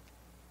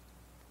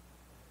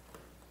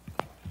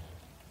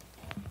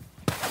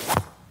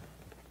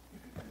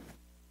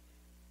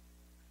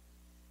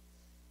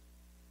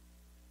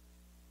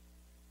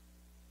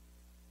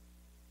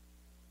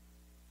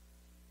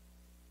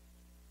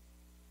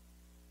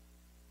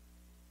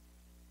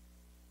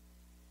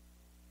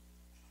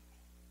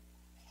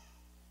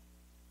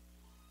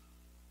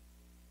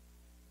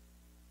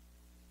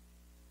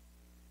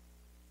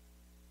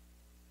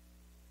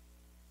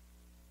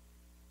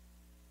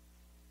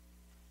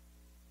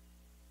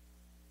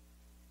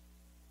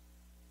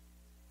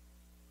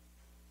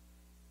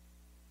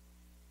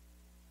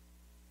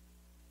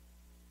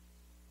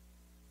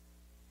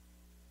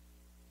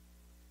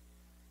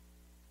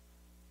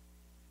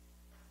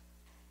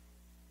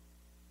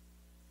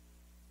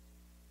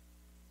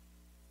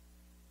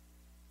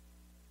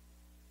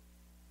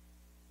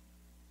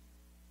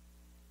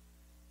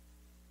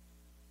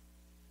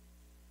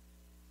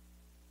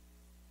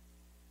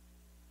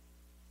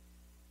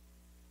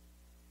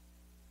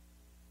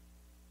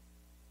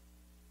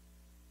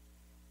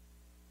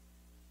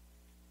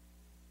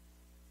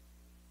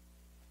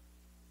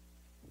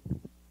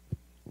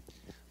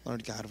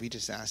 Lord God, we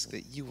just ask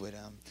that you would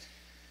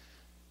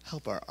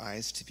help our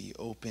eyes to be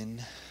open.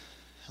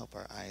 Help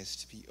our eyes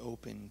to be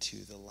open to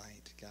the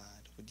light, God.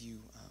 Would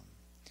you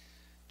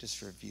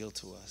just reveal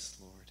to us,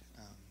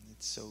 Lord?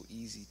 It's so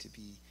easy to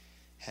be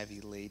heavy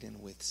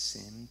laden with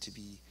sin, to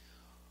be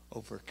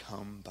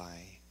overcome by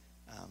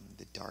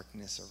the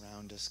darkness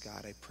around us.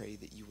 God, I pray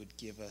that you would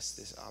give us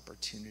this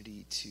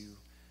opportunity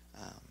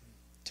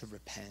to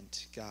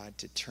repent, God,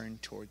 to turn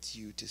towards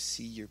you, to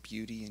see your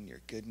beauty and your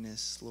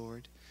goodness,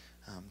 Lord.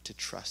 To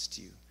trust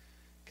you.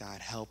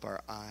 God, help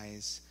our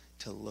eyes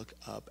to look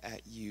up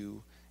at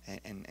you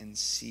and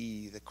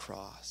see the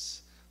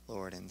cross,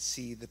 Lord, and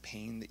see the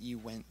pain that you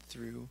went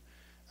through.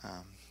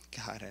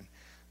 God, and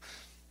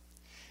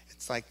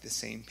it's like the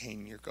same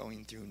pain you're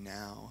going through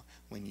now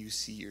when you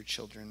see your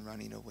children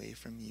running away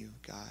from you,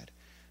 God.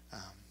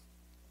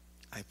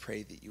 I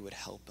pray that you would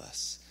help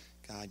us.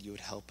 God, you would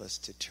help us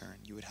to turn.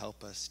 You would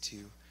help us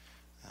to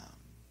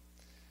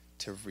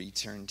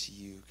return to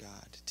you,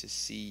 God, to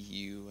see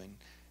you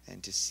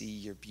and to see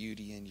your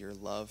beauty and your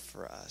love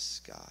for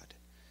us, God.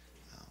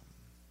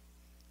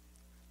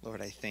 Lord,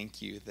 I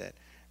thank you that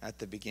at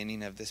the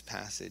beginning of this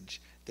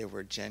passage, there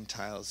were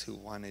Gentiles who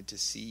wanted to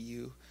see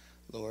you,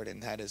 Lord,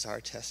 and that is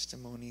our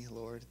testimony,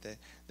 Lord, that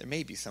there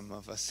may be some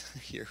of us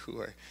here who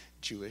are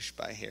Jewish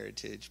by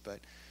heritage,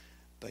 but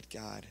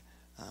God,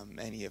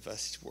 many of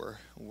us were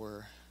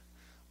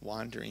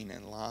wandering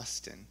and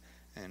lost and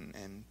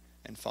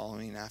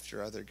following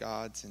after other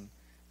gods,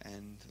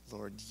 and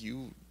Lord,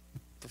 you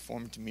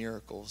performed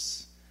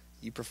miracles.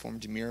 You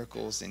performed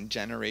miracles in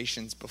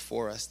generations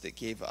before us that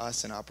gave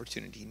us an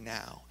opportunity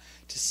now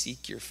to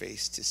seek your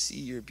face, to see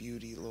your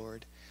beauty,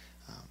 Lord,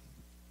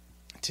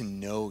 to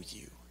know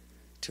you,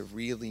 to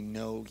really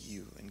know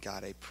you. And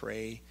God, I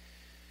pray,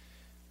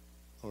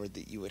 Lord,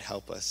 that you would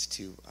help us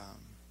to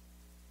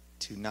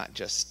to not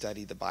just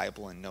study the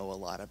Bible and know a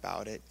lot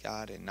about it,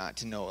 God, and not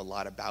to know a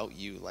lot about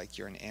you like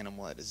you're an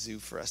animal at a zoo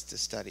for us to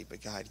study.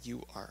 But God,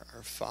 you are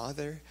our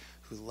Father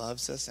who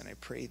loves us, and I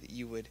pray that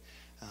you would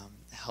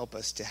help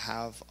us to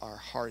have our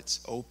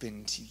hearts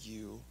open to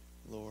you,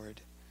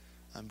 Lord.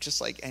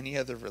 Just like any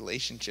other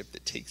relationship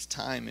that takes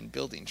time and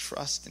building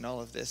trust and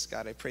all of this,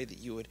 God, I pray that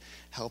you would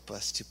help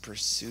us to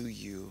pursue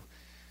you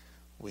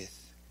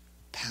with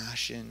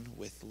passion,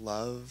 with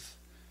love,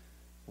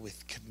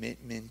 with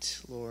commitment,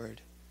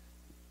 Lord.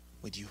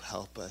 Would you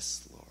help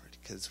us, Lord?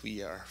 Because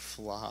we are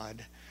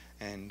flawed,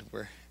 and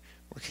we're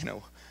gonna,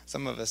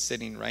 some of us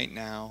sitting right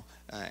now,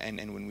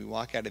 and when we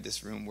walk out of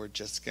this room, we're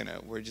just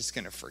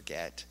gonna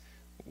forget.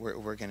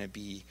 We're gonna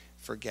be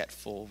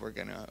forgetful. We're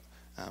gonna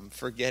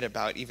forget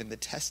about even the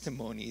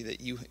testimony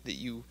that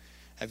you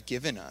have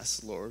given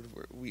us, Lord.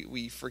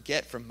 We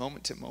forget from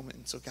moment to moment,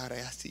 and so God, I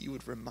ask that you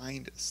would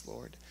remind us,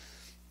 Lord.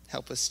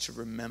 Help us to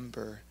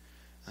remember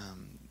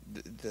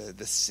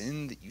the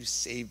sin that you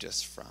saved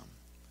us from,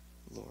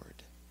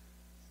 Lord.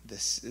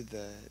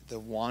 The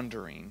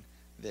wandering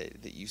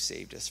that you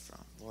saved us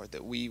from, Lord,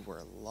 that we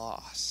were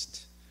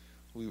lost.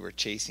 We were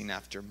chasing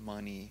after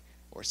money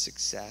or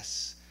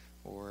success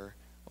or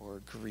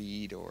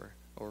greed or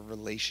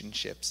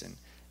relationships.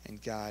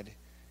 And God,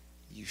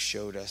 you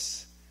showed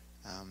us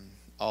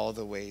all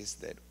the ways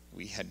that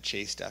we had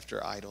chased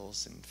after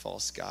idols and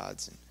false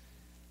gods. And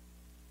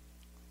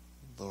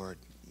Lord,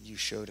 you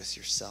showed us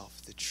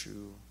yourself, the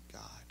true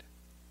God.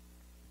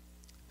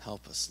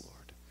 Help us, Lord.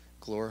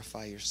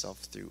 Glorify yourself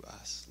through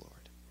us,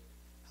 Lord.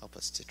 Help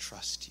us to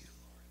trust you, Lord.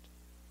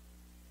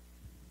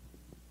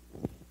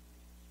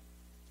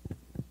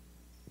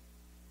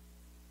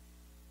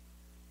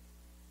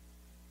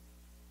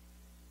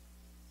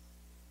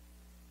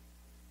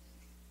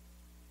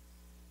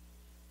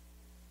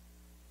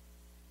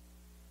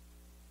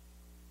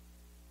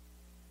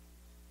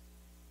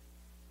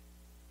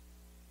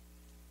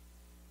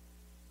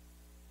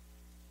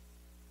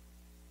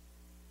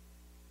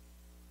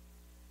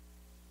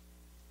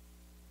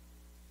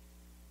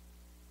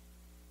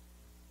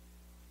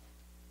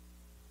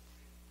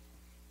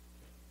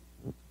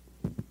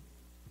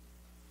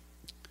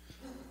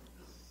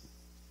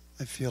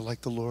 I feel like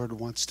the Lord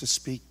wants to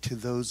speak to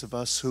those of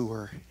us who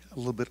are a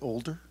little bit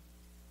older.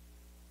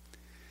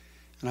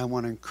 And I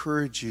want to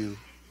encourage you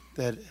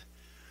that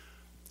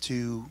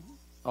to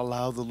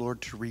allow the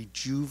Lord to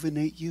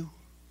rejuvenate you.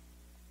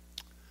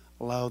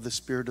 Allow the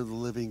Spirit of the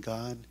living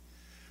God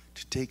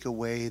to take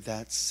away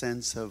that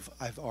sense of,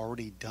 I've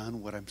already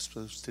done what I'm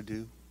supposed to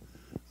do.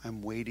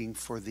 I'm waiting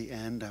for the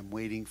end. I'm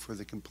waiting for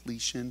the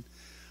completion.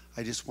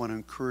 I just want to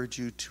encourage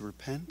you to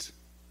repent.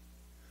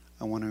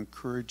 I want to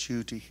encourage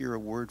you to hear a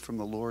word from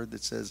the Lord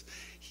that says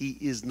he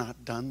is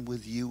not done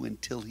with you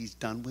until he's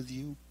done with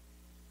you.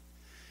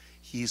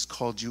 He's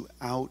called you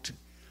out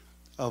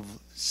of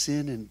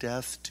sin and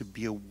death to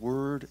be a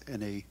word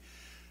and a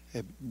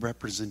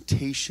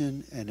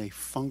representation and a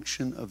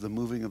function of the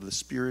moving of the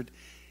Spirit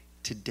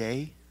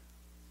today.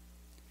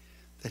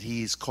 That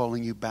he is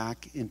calling you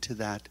back into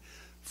that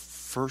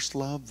first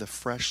love, the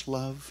fresh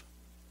love,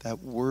 that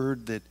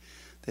word that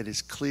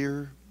is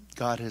clear.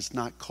 God has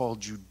not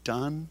called you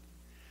done,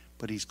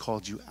 but he's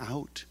called you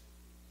out.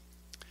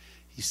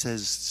 He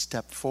says,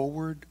 step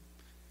forward,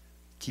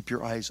 keep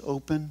your eyes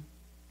open.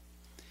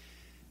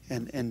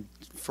 And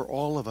for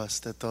all of us,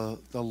 that the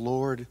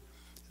Lord,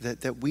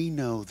 that we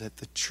know that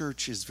the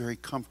church is very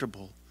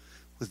comfortable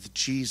with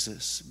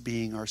Jesus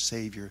being our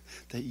Savior,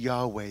 that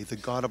Yahweh, the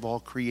God of all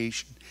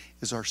creation,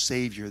 is our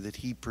Savior, that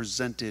he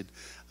presented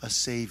a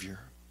Savior.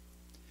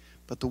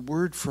 But the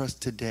word for us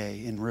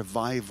today in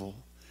revival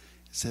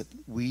is that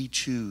we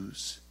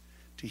choose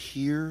to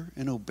hear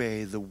and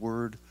obey the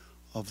word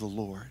of the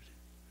Lord.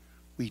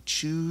 We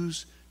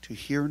choose to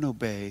hear and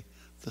obey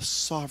the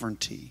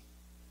sovereignty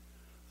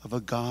of a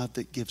God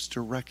that gives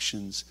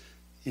directions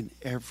in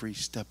every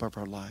step of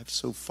our lives.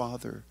 So,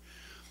 Father,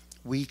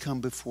 we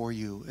come before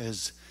you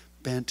as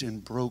bent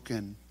and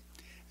broken,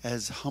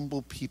 as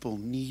humble people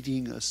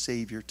needing a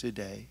Savior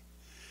today.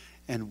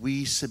 And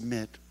we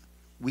submit,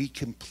 we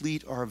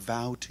complete our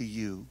vow to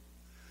you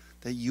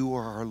that you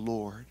are our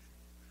Lord.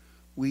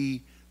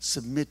 We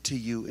submit to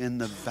you in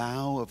the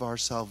vow of our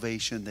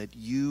salvation that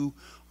you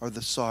are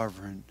the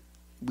sovereign.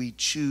 We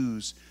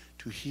choose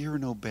to hear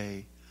and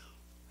obey.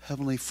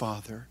 Heavenly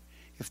Father,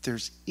 if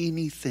there's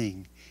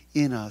anything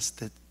in us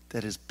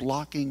that is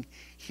blocking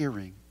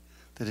hearing,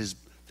 that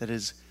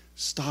is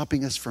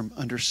stopping us from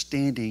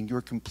understanding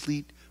your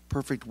complete,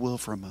 perfect will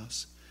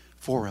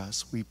for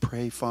us, we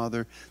pray,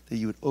 Father, that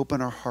you would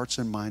open our hearts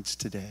and minds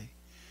today.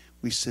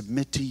 We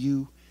submit to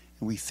you,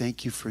 and we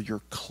thank you for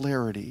your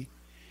clarity.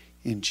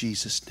 In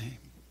Jesus' name,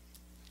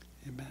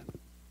 amen.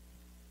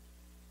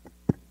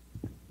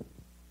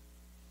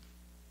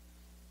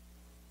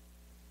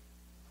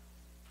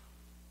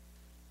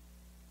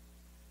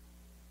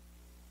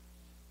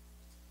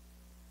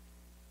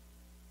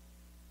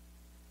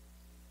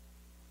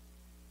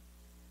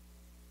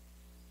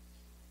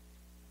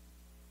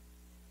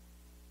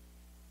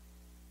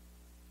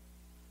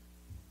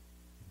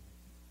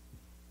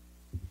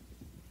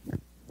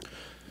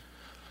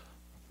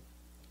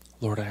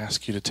 Lord, I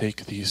ask you to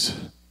take these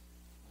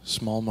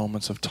small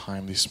moments of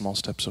time, these small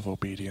steps of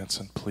obedience,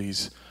 and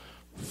please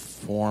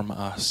form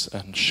us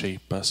and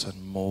shape us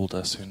and mold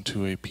us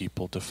into a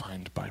people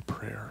defined by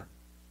prayer.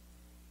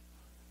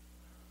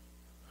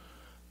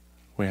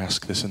 We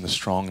ask this in the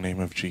strong name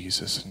of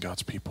Jesus, and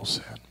God's people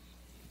said,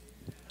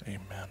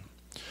 amen.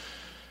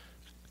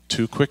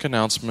 2 quick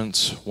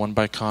announcements, one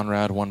by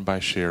Conrad, one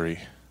by Sherry.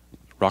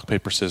 Rock,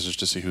 paper, scissors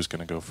to see who's going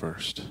to go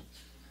first.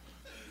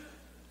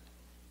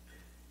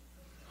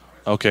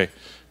 Okay.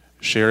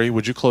 Sherry,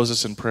 would you close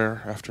us in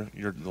prayer after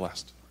you're the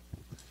last?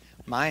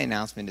 My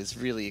announcement is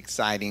really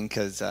exciting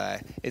because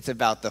it's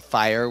about the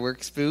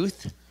fireworks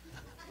booth.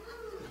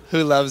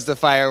 Who loves the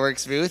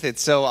fireworks booth?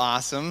 It's so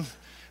awesome.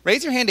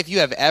 Raise your hand if you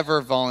have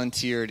ever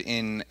volunteered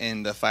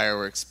in the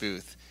fireworks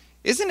booth.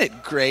 Isn't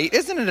it great?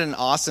 Isn't it an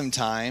awesome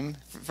time?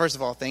 First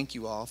of all, thank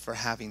you all for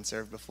having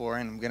served before,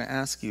 and I'm going to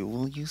ask you,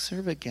 will you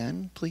serve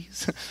again,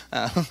 please?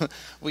 You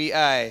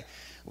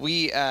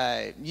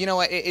know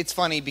what? It's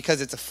funny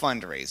because it's a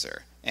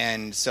fundraiser,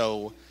 and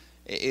so,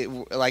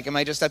 am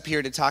I just up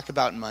here to talk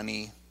about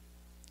money?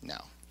 No.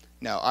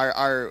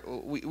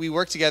 We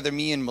work together.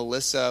 Me and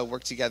Melissa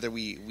work together.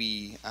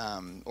 We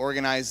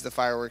organize the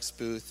fireworks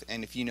booth,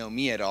 and if you know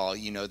me at all,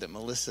 you know that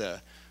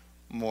Melissa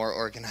more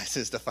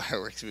organizes the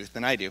fireworks booth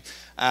than I do.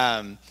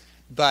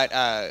 But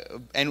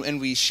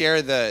we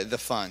share the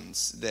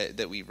funds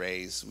that we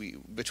raise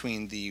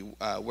between the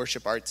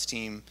worship arts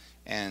team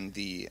and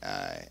the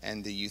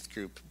youth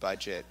group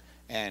budget.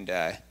 And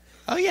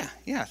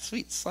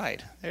sweet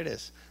slide, there it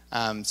is.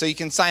 So you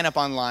can sign up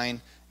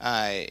online.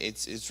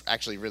 It's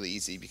actually really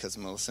easy because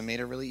Melissa made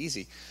it really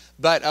easy.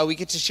 But we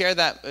get to share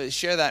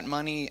that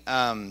money.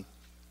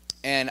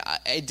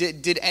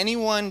 Did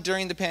anyone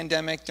during the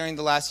pandemic, during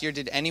the last year,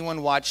 did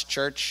anyone watch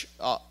church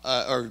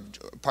or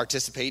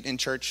participate in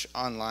church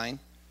online?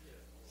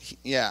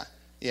 Yeah.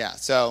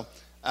 So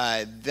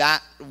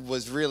that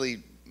was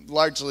really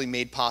largely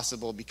made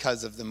possible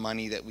because of the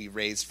money that we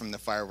raised from the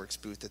fireworks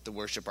booth, that the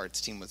worship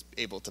arts team was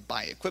able to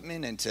buy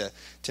equipment and to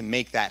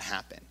make that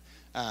happen.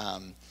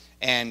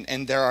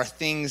 And there are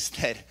things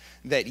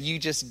that you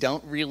just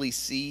don't really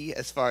see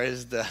as far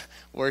as the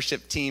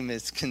worship team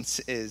is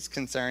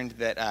concerned,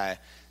 that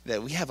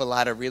we have a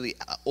lot of really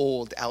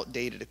old,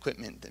 outdated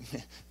equipment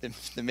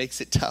that makes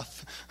it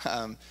tough,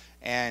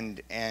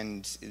 and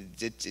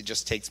it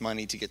just takes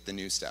money to get the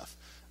new stuff.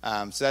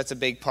 So that's a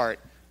big part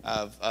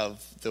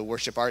of the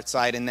worship art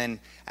side. And then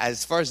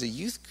as far as the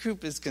youth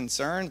group is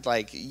concerned,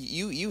 like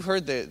you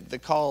heard the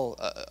call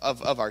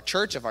of our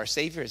church, of our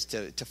Savior, is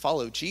to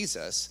follow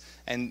Jesus.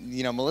 And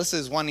Melissa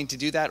is wanting to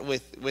do that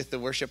with the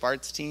worship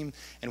arts team,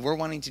 and we're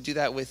wanting to do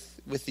that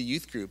with the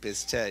youth group,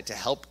 is to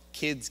help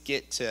kids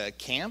get to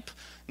camp.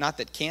 Not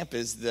that camp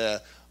is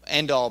the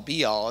end-all,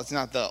 be-all. It's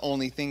not the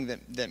only thing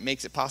that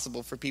makes it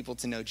possible for people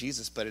to know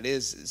Jesus, but it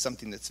is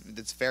something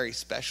that's very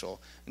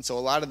special. And so a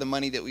lot of the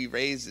money that we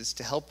raise is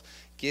to help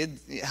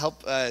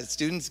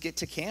students get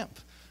to camp,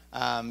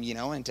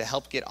 and to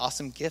help get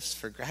awesome gifts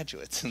for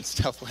graduates and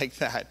stuff like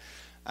that.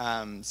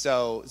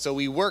 So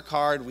we work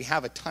hard. We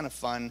have a ton of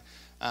fun,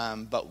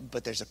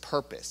 but there's a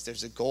purpose.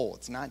 There's a goal.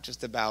 It's not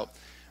just about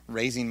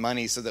raising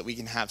money so that we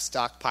can have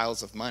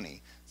stockpiles of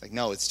money. It's like,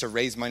 no, it's to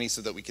raise money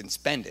so that we can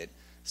spend it,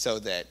 so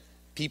that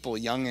people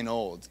young and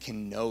old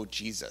can know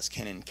Jesus,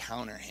 can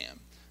encounter him.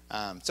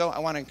 So I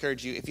want to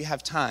encourage you, if you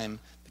have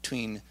time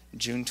between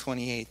June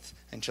 28th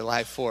and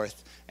July 4th,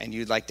 and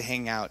you'd like to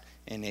hang out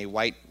in a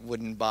white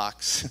wooden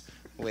box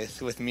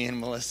with me and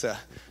Melissa,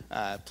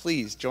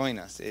 please join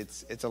us.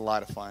 It's a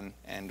lot of fun,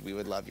 and we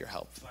would love your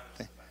help.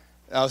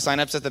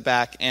 Sign-ups at the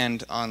back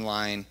and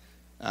online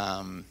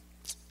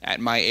at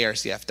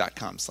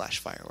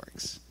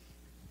myarcf.com/fireworks.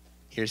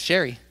 Here's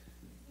Sherry.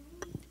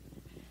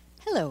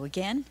 Hello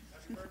again.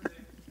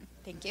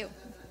 Thank you.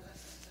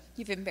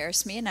 You've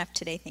embarrassed me enough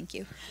today. Thank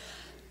you.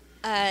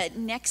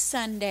 Next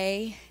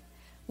Sunday,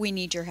 we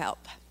need your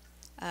help.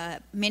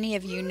 Many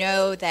of you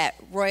know that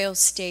Royal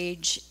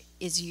Stage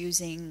is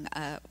using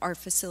our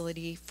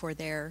facility for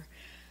their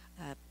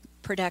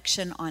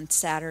production on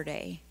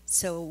Saturday.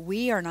 So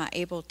we are not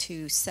able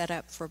to set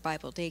up for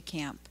Bible Day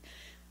Camp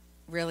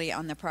really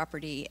on the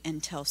property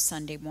until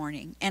Sunday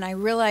morning. And I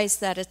realize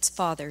that it's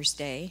Father's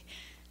Day.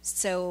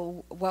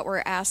 So what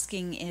we're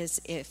asking is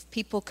if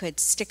people could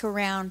stick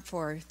around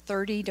for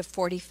 30 to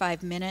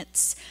 45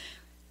 minutes.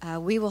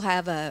 We will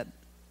have a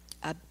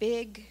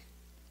big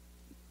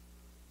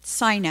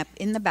sign up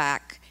in the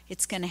back.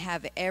 It's going to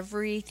have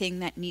everything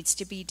that needs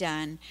to be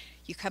done.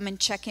 You come and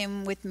check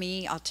in with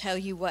me. I'll tell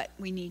you what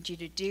we need you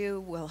to do.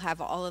 We'll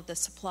have all of the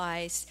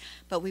supplies.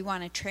 But we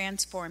want to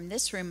transform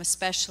this room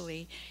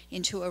especially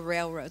into a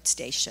railroad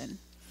station.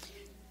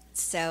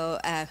 So,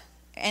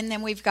 and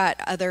then we've got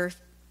other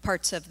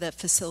parts of the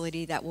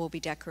facility that we'll be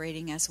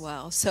decorating as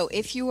well. So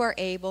if you are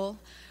able,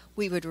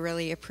 we would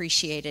really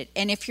appreciate it.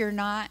 And if you're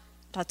not,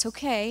 that's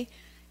okay.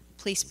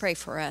 Please pray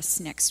for us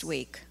next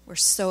week. We're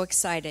so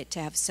excited to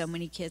have so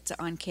many kids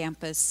on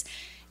campus,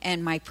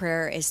 and my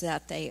prayer is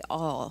that they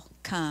all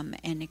come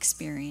and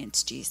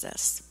experience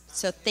Jesus.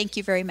 So thank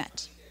you very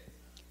much.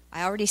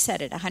 I already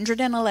said it,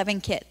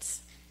 111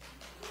 kids.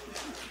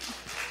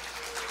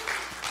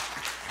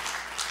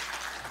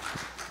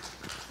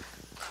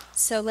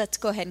 So let's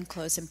go ahead and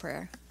close in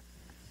prayer.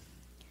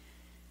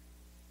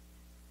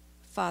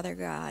 Father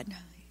God,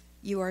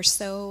 you are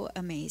so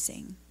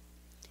amazing,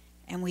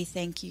 and we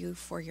thank you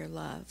for your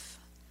love.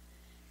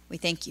 We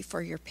thank you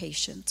for your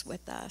patience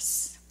with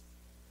us.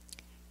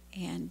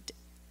 And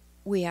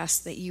we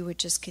ask that you would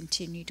just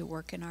continue to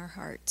work in our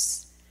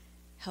hearts.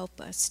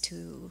 Help us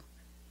to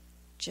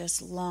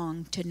just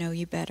long to know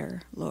you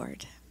better,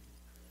 Lord.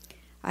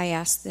 I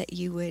ask that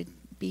you would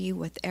be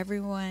with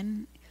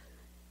everyone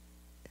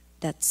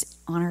that's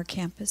on our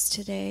campus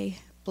today.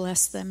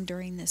 Bless them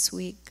during this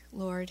week,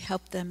 Lord.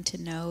 Help them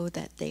to know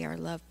that they are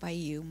loved by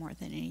you more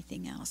than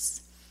anything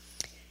else.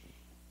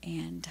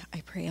 And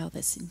I pray all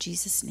this in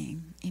Jesus'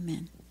 name.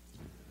 Amen.